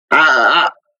 I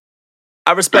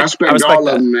respect all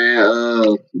of them,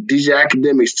 man. DJ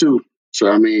Academics too.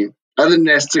 So I mean, other than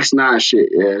that 6ix9ine shit,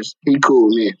 yeah, he cool,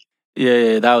 man.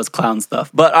 Yeah, that was clown stuff.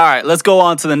 But all right, let's go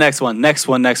on to the next one. Next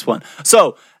one.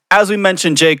 So as we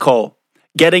mentioned, J. Cole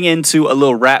getting into a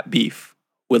little rap beef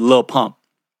with Lil Pump.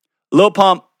 Lil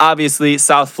Pump, obviously,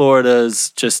 South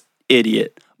Florida's just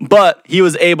idiot. But he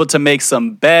was able to make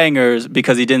some bangers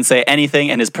because he didn't say anything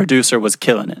and his producer was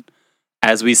killing it.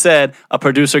 As we said, a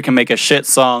producer can make a shit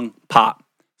song pop.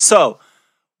 So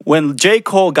when J.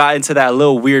 Cole got into that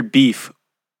little weird beef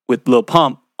with Lil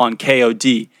Pump on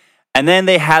KOD, and then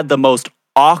they had the most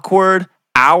awkward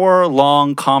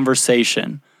hour-long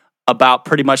conversation about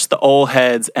pretty much the old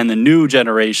heads and the new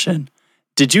generation,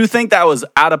 did you think that was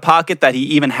out of pocket that he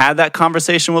even had that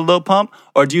conversation with Lil Pump?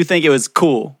 Or do you think it was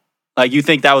cool? Like, you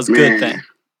think that was a good thing?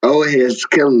 Oh, he's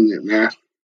killing it, man.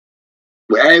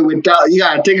 But hey, you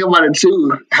gotta think about it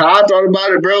too. How I thought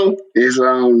about it, bro, is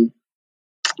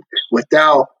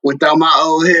without my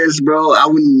old heads, bro, I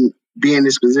wouldn't be in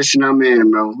this position I'm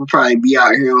in, bro. We'll probably be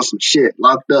out here on some shit,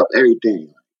 locked up,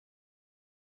 everything.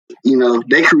 You know,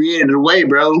 they created a way,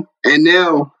 bro. And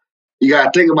now you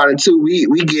gotta think about it too. We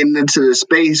getting into the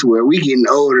space where we getting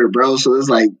older, bro. So it's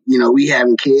like, you know, we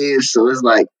having kids, so it's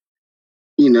like,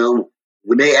 you know,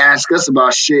 when they ask us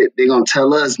about shit, they gonna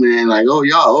tell us, man, like, oh,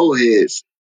 y'all old heads.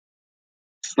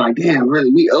 It's like, damn, really,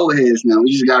 we old heads now.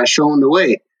 We just gotta show them the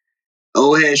way.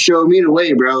 Old heads showed me the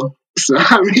way, bro. So,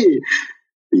 I mean,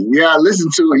 you gotta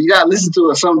listen to it. You gotta listen to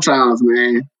it sometimes,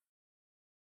 man.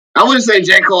 I wouldn't say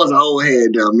J. Cole's an old head,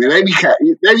 though, man. They be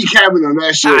capping on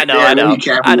that shit. I know. I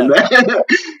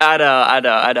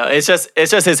know. It's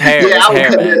just his hair. Yeah,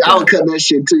 I would cut that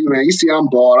shit too, man. You see, I'm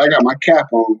bald. I got my cap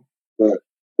on. But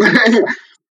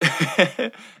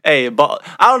hey, but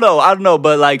I don't know,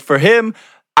 but like for him,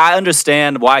 I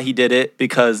understand why he did it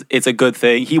because it's a good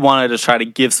thing. He wanted to try to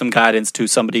give some guidance to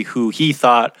somebody who he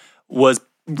thought was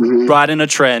riding a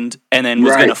trend and then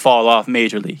was going to fall off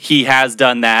majorly. He has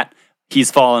done that.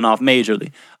 He's fallen off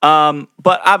majorly.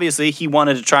 But obviously he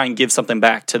wanted to try and give something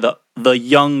back to the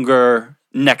younger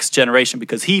next generation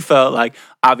because he felt like,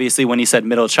 obviously, when he said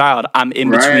middle child, I'm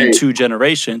in between two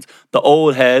generations. The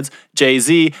old heads,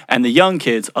 Jay-Z, and the young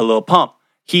kids, a Lil Pump.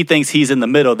 He thinks he's in the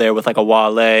middle there with like a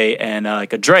Wale and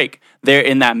like a Drake. They're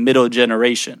in that middle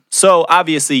generation. So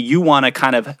obviously you want to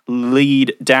kind of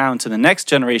lead down to the next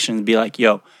generation and be like,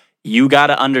 yo, you got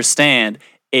to understand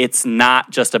it's not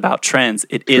just about trends.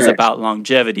 It is about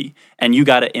longevity. And you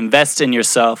got to invest in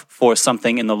yourself for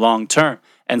something in the long term.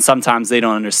 And sometimes they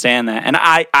don't understand that. And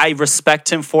I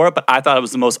respect him for it, but I thought it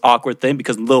was the most awkward thing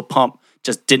because Lil Pump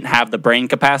just didn't have the brain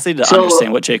capacity to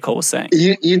understand what J. Cole was saying.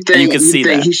 You think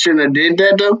he shouldn't have did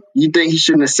that though? You think he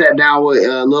shouldn't have sat down with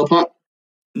Lil Pump?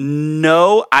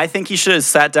 No, I think he should have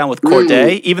sat down with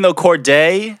Cordae, even though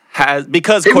Cordae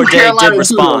Cordae did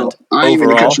respond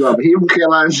overall. He from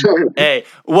Carolina. Hey,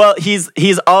 well, he's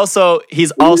also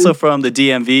from the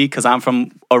DMV because I'm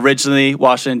from originally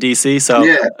Washington D.C., so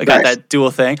I got that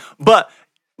dual thing. But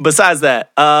besides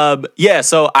that,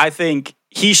 so I think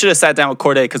he should have sat down with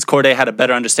Cordae because Cordae had a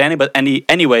better understanding. But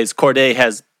anyways, Cordae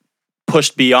has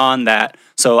pushed beyond that,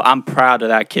 so I'm proud of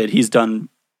that kid. He's done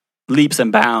leaps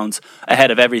and bounds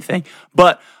ahead of everything.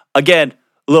 But again,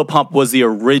 Lil Pump was the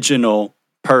original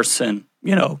person,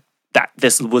 that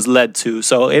this was led to.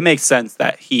 So it makes sense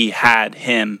that he had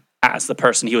him as the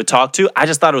person he would talk to. I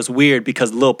just thought it was weird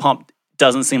because Lil Pump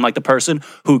doesn't seem like the person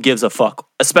who gives a fuck,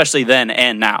 especially then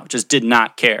and now. Just did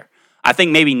not care. I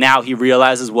think maybe now he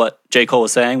realizes what J. Cole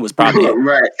was saying was probably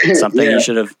something he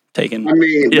should have taken. I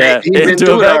mean, he's been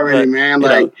through it already, man.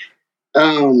 Like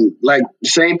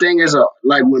same thing as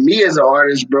like with me as an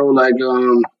artist, bro. Like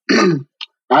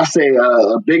I say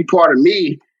a big part of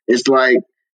me is like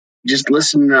just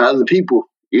listening to other people,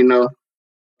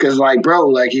 because like, bro,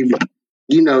 like if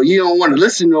you don't want to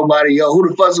listen to nobody, who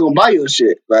the fuck's gonna buy your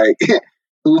shit? Like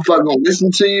who the fuck gonna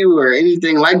listen to you or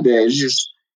anything like that? It's just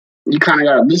you kind of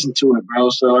gotta listen to it,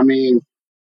 bro. So I mean,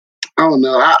 I don't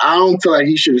know. I don't feel like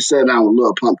he should have sat down with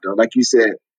Lil Pump though. Like you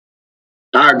said,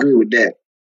 I agree with that.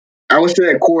 I would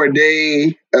say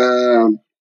Cordae, even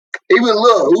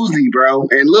Lil Uzi, bro.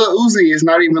 And Lil Uzi is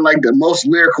not even like the most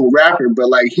lyrical rapper, but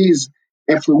like he's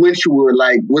influential with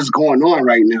like what's going on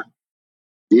right now.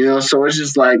 So it's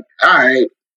just like, all right,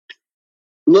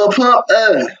 Lil Pump,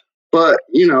 but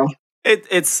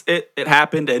it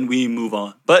happened and we move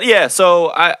on. But yeah,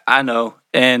 so I know,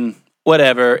 and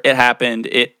whatever, it happened.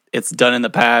 It's done in the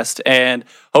past, and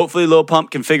hopefully Lil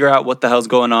Pump can figure out what the hell's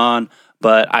going on.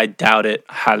 But I doubt it,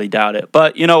 highly doubt it.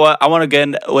 But you know what? I want to get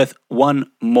in with one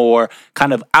more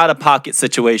kind of out-of-pocket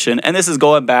situation, and this is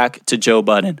going back to Joe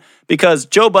Budden. Because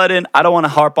Joe Budden, I don't want to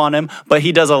harp on him, but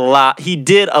he did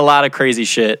a lot of crazy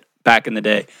shit back in the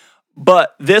day.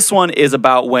 But this one is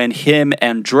about when him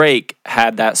and Drake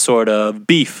had that sort of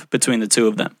beef between the two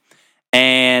of them.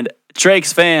 And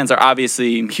Drake's fans are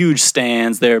obviously huge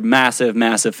stans. They're massive,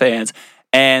 massive fans.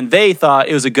 And they thought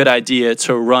it was a good idea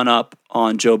to run up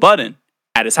on Joe Budden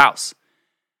at his house.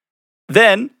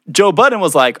 Then Joe Budden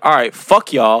was like, all right,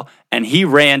 fuck y'all. And he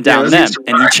ran down them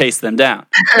and he chased them down.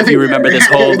 If you remember this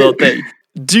whole little thing.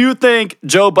 Do you think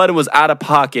Joe Budden was out of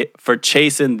pocket for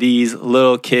chasing these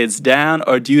little kids down?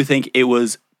 Or do you think it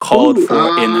was called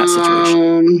for in that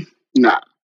situation? Nah,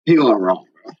 he went wrong,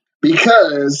 bro.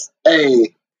 Because,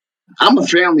 hey, I'm a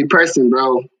family person,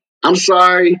 bro. I'm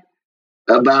sorry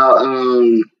about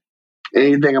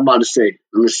anything I'm about to say.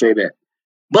 Let me say that.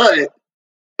 But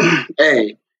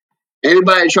hey,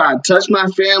 anybody try to touch my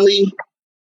family,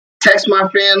 text my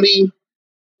family,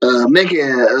 make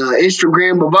an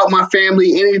Instagram about my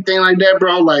family, anything like that,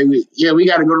 bro, like, yeah, we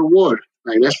got to go to war.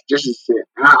 Like, that's just it.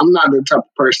 I'm not the type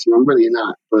of person. I'm really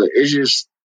not. But it's just,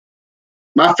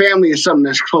 my family is something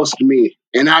that's close to me.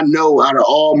 And I know out of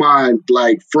all my,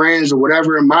 like, friends or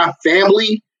whatever, my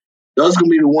family, those going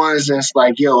to be the ones that's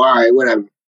like, yo, all right, whatever.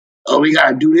 Oh, we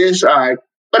got to do this? All right.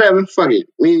 Whatever, fuck it.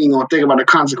 We ain't even gonna think about the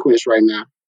consequence right now.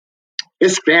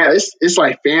 It's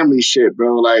like family shit,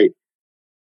 bro. Like,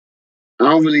 I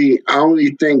don't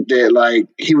really think that like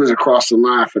he was across the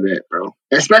line for that, bro.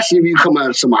 Especially if you come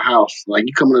up to my house, like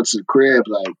you coming up to the crib,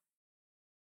 like,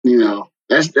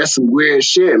 that's some weird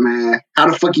shit, man.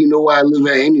 How the fuck you know where I live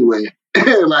at anyway?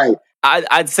 Like,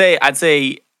 I'd say I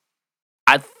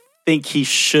think he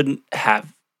shouldn't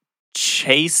have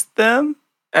chased them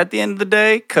at the end of the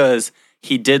day because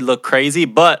he did look crazy,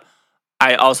 but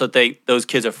I also think those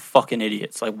kids are fucking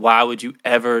idiots. Like, why would you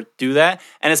ever do that?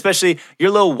 And especially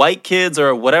your little white kids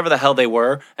or whatever the hell they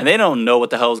were, and they don't know what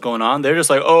the hell is going on. They're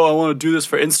just like, oh, I want to do this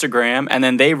for Instagram. And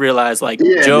then they realize, like,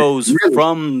 Joe's really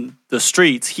from the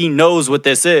streets. He knows what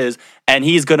this is, and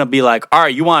he's going to be like, all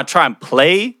right, you want to try and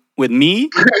play with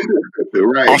me?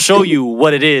 Right. I'll show you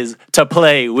what it is to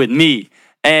play with me.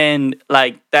 And,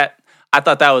 like, that, I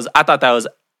thought that was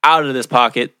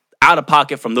out of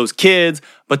pocket from those kids,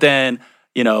 but then,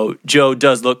 Joe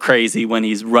does look crazy when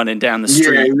he's running down the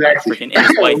street, exactly. freaking in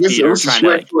his white beater,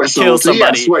 trying to kill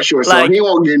somebody. So sweatshorts, like, so he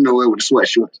won't get nowhere with the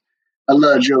sweatshorts. I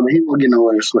love Joe, but he won't get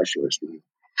nowhere with sweatshorts, man.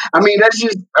 I mean,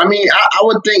 I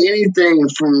would think anything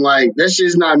from like, that's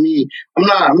just not me. I'm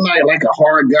not like a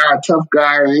hard guy, tough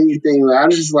guy or anything.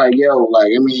 I'm just like, yo, like,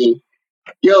 I mean,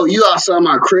 yo, you outside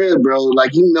my crib, bro.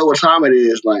 Like, you know what time it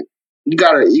is. Like, you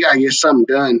gotta get something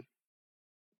done.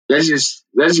 That's just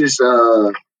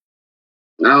I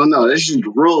don't know. That's just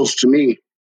rules to me.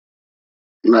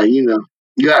 Like, you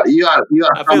got I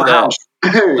from feel my that. house.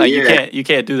 Like Yeah, you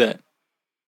can't do that.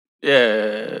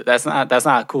 Yeah, that's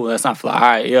not cool. That's not fly. All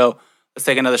right, yo, let's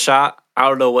take another shot. I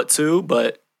don't know what to,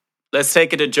 but let's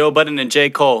take it to Joe Budden and J.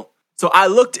 Cole. So I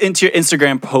looked into your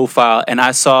Instagram profile and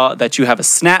I saw that you have a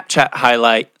Snapchat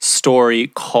highlight story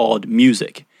called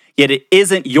Music. Yet it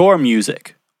isn't your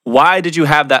music. Why did you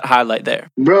have that highlight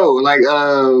there? bro. Like,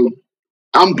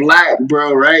 I'm black,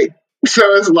 bro. Right? So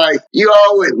it's like you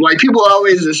always like people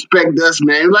always expect us,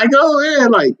 man. Like, oh yeah,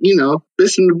 like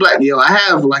listen to black. Yo, I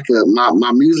have like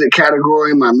my music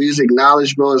category, my music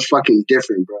knowledge, bro, is fucking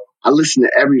different, bro. I listen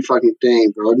to every fucking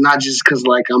thing, bro. Not just because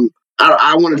like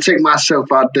I want to take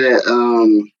myself out there.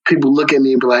 People look at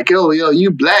me and be like, yo,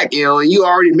 you black, and you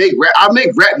already make rap. I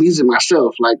make rap music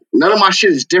myself. Like, none of my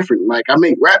shit is different. Like, I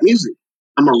make rap music.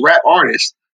 I'm a rap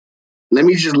artist. Let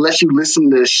me just let you listen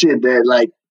to shit that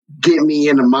like get me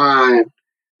in the mind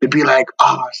to be like,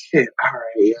 oh shit, all right,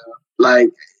 yeah. Like,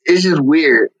 it's just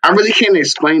weird. I really can't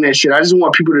explain that shit. I just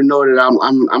want people to know that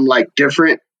I'm like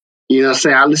different. You know what I'm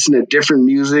saying? I listen to different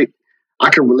music. I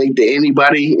can relate to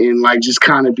anybody and like just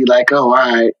kind of be like, oh, all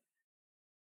right,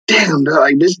 damn, dog,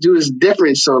 like this dude is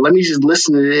different. So let me just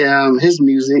listen to his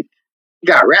music. He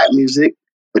got rap music,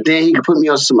 but then he can put me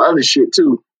on some other shit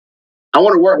too. I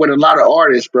want to work with a lot of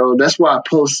artists, bro. That's why I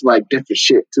post like different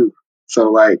shit too.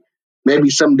 So like maybe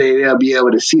someday they'll be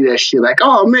able to see that shit. Like,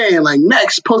 oh man, like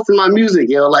Max posting my music,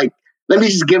 yo. Like, let me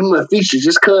just give him a feature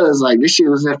just cause like this shit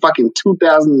was in fucking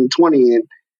 2020 and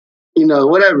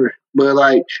whatever. But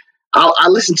like I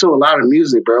listen to a lot of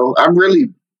music, bro. I barely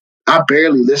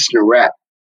listen to rap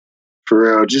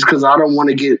for real, just cause I don't want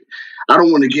to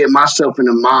get myself in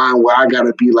a mind where I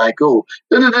gotta be like, oh,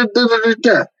 da da da da da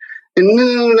da.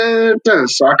 And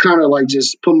so I kind of like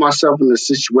just put myself in a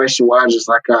situation where I just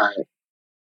like, all right,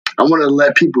 I want to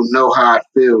let people know how I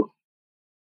feel.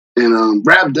 And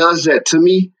rap does that to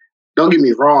me. Don't get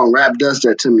me wrong, rap does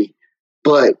that to me.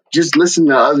 But just listen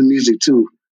to other music too.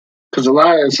 Because a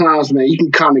lot of times, man, you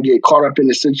can kind of get caught up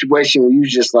in a situation where you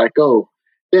just like, oh,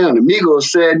 damn, the Migos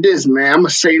said this, man. I'm going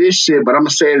to say this shit, but I'm going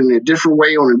to say it in a different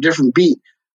way on a different beat.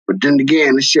 But then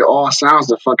again, this shit all sounds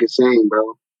the fucking same,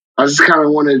 bro. I just kind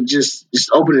of want to just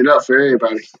open it up for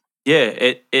everybody.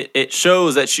 Yeah, it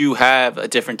shows that you have a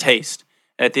different taste.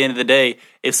 At the end of the day,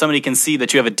 if somebody can see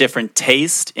that you have a different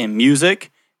taste in music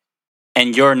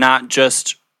and you're not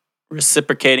just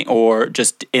reciprocating or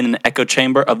just in an echo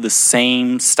chamber of the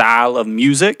same style of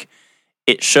music,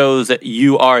 it shows that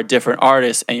you are a different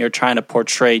artist and you're trying to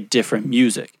portray different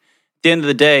music. At the end of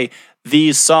the day,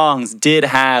 these songs did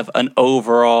have an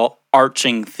overall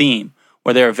arching theme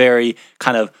where they're very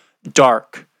kind of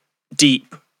dark,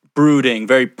 deep, brooding,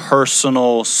 very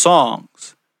personal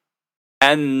songs.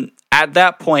 And at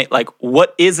that point, like,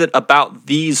 what is it about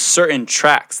these certain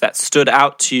tracks that stood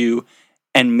out to you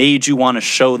and made you want to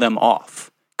show them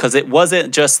off? Because it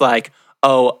wasn't just like,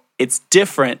 oh, it's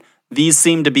different. These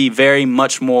seem to be very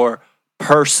much more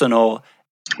personal.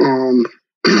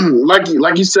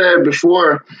 Like you said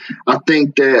before, I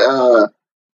think that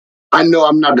I know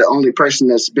I'm not the only person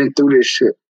that's been through this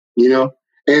shit, you know.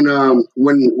 And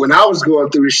when I was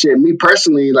going through this shit, me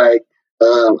personally, like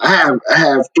I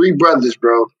have three brothers,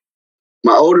 bro.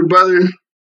 My older brother and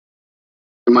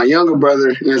my younger brother,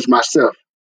 and it's myself.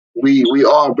 We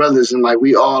all brothers, and like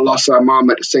we all lost our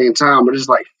mom at the same time. But it's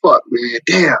like, fuck, man,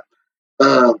 damn.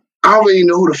 I don't really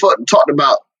know who the fuck to talk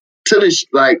about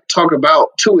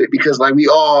to it because like we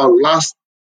all lost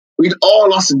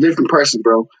a different person,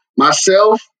 bro.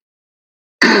 Myself,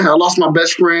 I lost my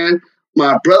best friend.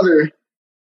 My brother,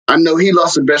 I know he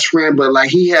lost a best friend, but like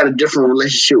he had a different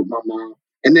relationship with my mom.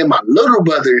 And then my little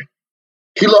brother,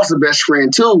 he lost a best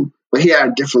friend too, but he had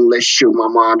a different relationship with my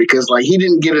mom because like he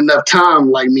didn't get enough time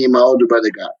like me and my older brother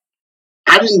got.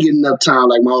 I didn't get enough time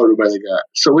like my older brother got.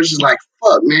 So it's just like,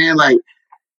 fuck, man, like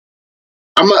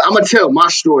I'm gonna tell my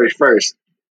story first.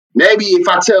 Maybe if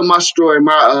I tell my story,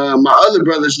 my other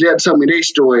brothers, they'll tell me their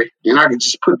story, and I can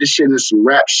just put this shit in some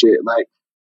rap shit. Like,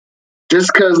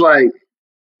 just cause like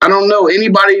I don't know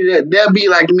anybody that they'll be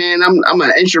like, man, I'm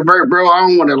an introvert, bro. I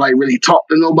don't want to like really talk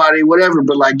to nobody, whatever.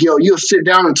 But like, yo, you'll sit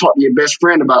down and talk to your best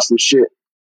friend about some shit,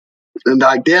 and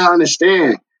like they'll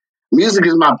understand. Music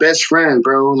is my best friend,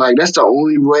 bro. Like that's the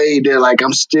only way that like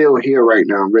I'm still here right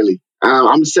now, really.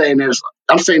 I'm saying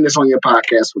this on your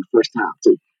podcast for the first time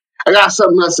too. I got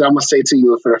something else that I'm gonna say to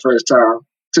you for the first time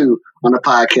too on the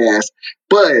podcast.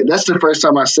 But that's the first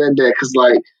time I said that because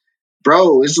like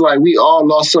bro, it's like we all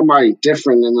lost somebody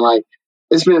different, and like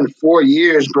it's been 4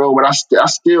 years, bro, but I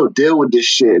still deal with this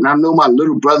shit, and I know my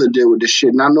little brother deal with this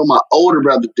shit, and I know my older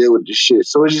brother deal with this shit.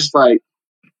 So it's just like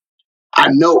I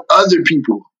know other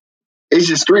people. It's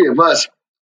just 3 of us.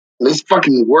 This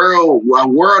fucking world, a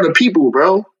world of people,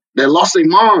 bro, that lost their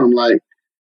mom. Like,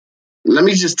 let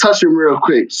me just touch them real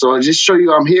quick. So I just show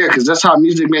you I'm here, because that's how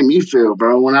music made me feel,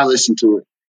 bro, when I listen to it.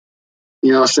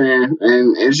 You know what I'm saying?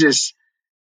 And it's just,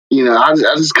 you know, I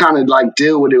just kind of like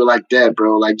deal with it like that,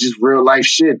 bro. Like just real life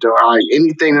shit, though. Like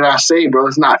anything that I say, bro,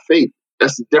 it's not fake.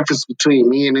 That's the difference between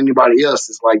me and anybody else.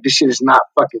 It's like this shit is not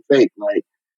fucking fake. Like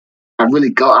I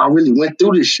really went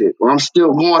through this shit, or I'm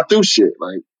still going through shit.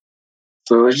 Like,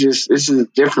 so it's just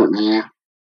different, man.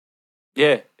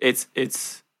 Yeah, it's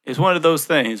one of those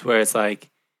things where it's like,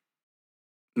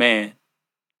 man,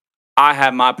 I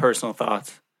have my personal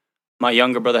thoughts. My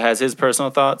younger brother has his personal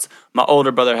thoughts. My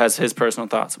older brother has his personal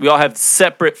thoughts. We all have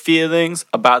separate feelings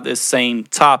about this same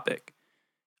topic.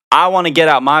 I want to get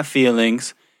out my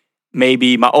feelings.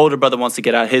 Maybe my older brother wants to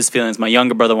get out his feelings. My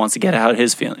younger brother wants to get out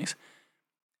his feelings.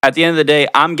 At the end of the day,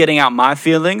 I'm getting out my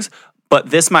feelings, but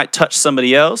this might touch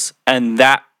somebody else, and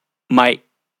that might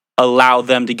allow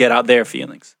them to get out their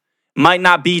feelings. Might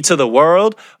not be to the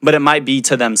world, but it might be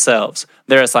to themselves.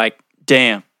 They're just like,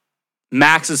 damn,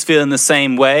 Max is feeling the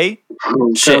same way.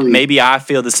 Shit, maybe I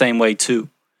feel the same way too.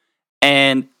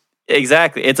 And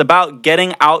exactly, it's about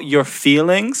getting out your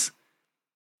feelings,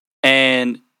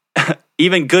 and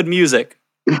even good music.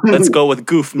 Let's go with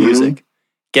goof music.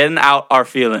 Getting out our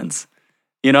feelings.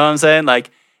 You know what I'm saying? Like,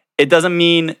 it doesn't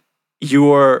mean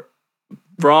you're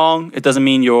wrong. It doesn't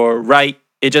mean you're right.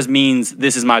 It just means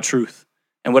this is my truth.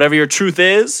 And whatever your truth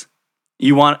is,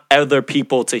 you want other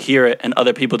people to hear it and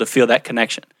other people to feel that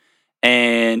connection.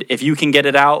 And if you can get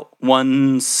it out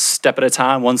one step at a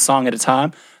time, one song at a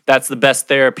time, that's the best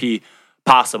therapy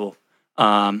possible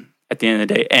at the end of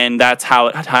the day. And that's how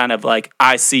it kind of like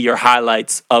I see your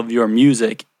highlights of your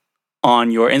music on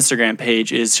your Instagram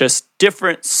page is just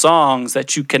different songs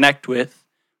that you connect with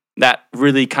that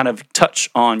really kind of touch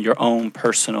on your own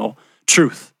personal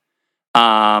truth.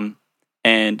 And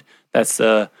that's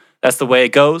the way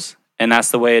it goes, and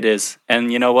that's the way it is.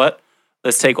 And you know what?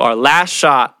 Let's take our last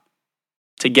shot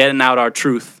to getting out our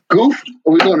truth. Goof?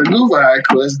 Are we going to goof? All right,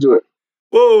 cool. Let's do it.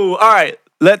 Whoa. All right.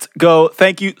 Let's go.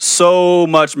 Thank you so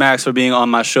much, Max, for being on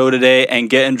my show today and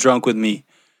getting drunk with me.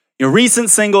 Your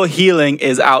recent single, Healing,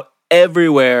 is out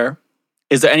everywhere.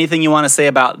 Is there anything you want to say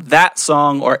about that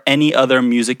song or any other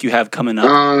music you have coming up?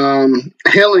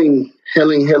 Healing.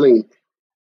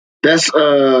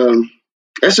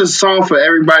 That's a song for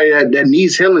everybody that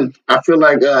needs healing. I feel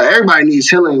like everybody needs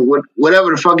healing,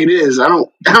 whatever the fuck it is. I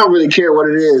don't really care what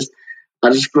it is.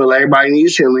 I just feel like everybody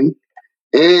needs healing.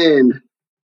 And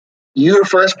you're the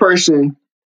first person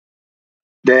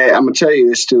that I'm gonna tell you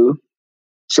this to.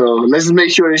 So let's just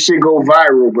make sure this shit go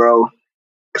viral, bro.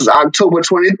 Because October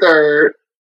 23rd,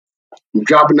 I'm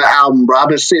dropping the album, bro. I've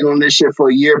been sitting on this shit for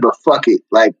a year, but fuck it.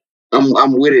 Like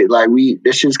I'm with it. Like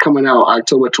this shit's coming out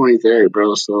October 23rd,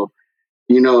 bro. So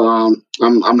you know,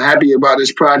 I'm happy about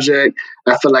this project.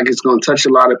 I feel like it's gonna touch a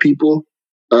lot of people.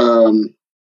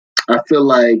 I feel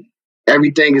like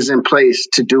everything is in place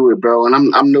to do it, bro. And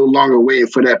I'm no longer waiting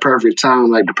for that perfect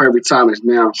time. Like the perfect time is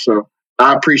now. So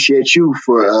I appreciate you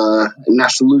and I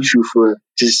salute you for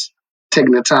just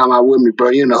taking the time out with me, bro.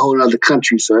 You're in a whole other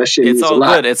country, so that shit means a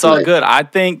lot. Good. It's all good. I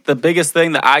think the biggest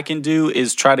thing that I can do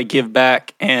is try to give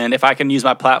back, and if I can use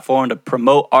my platform to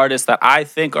promote artists that I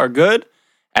think are good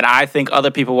and I think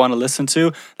other people want to listen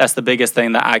to, that's the biggest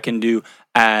thing that I can do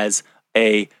as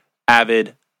a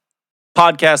avid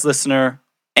podcast listener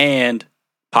and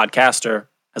podcaster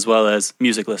as well as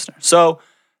music listener. So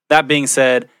that being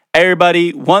said,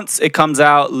 everybody, once it comes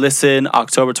out, listen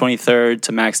October 23rd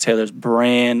to Max Taylor's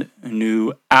brand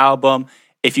new album.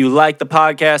 If you like the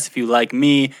podcast, if you like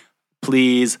me,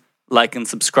 please like and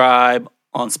subscribe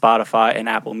on Spotify and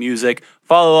Apple Music.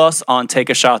 Follow us on Take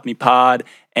a Shot With Me Pod,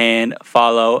 and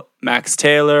follow Max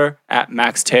Taylor at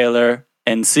Max Taylor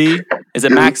NC. Is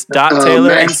it Max.Taylor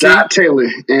NC? Max.Taylor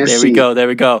NC. There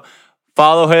we go.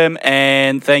 Follow him,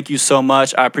 and thank you so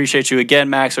much. I appreciate you again,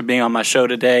 Max, for being on my show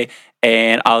today,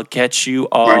 and I'll catch you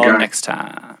all next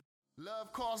time.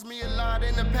 Love caused me a lot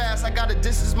in the past. I gotta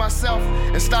distance myself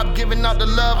and stop giving out the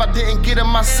love I didn't get it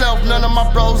myself. None of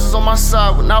my bros is on my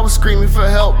side when I was screaming for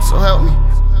help, so help me.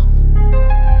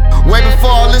 Way before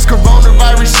all this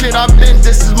coronavirus shit, I've been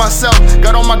distant bitches myself.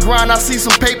 Got on my grind, I see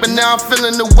some paper, now I'm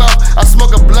feeling the wealth. I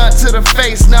smoke a blunt to the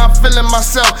face, now I'm feeling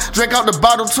myself. Drink out the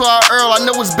bottle till I earl, I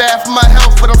know it's bad for my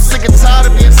health, but I'm sick and tired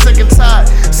of being sick and tired.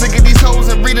 Sick of these hoes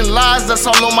and reading lies, that's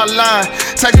all on my line.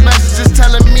 Text messages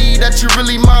telling me that you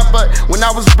really mine, but when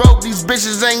I was broke, these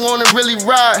bitches ain't wanna really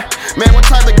ride. Man, what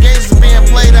type of games is being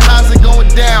played and how's it going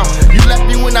down? You left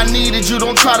me when I needed you,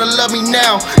 don't try to love me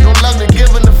now. Don't love me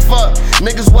giving a fuck,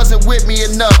 niggas wasn't with me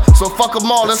enough, so fuck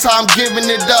them all, that's how I'm giving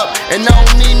it up. And I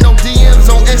don't need no DMs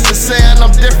on Insta saying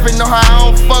I'm different, know how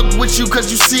I don't fuck with you cause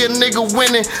you see a nigga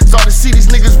winning. Started to see these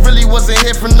niggas really wasn't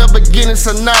here from the beginning,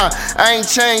 so nah, I ain't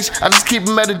changed, I just keep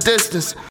them at a distance.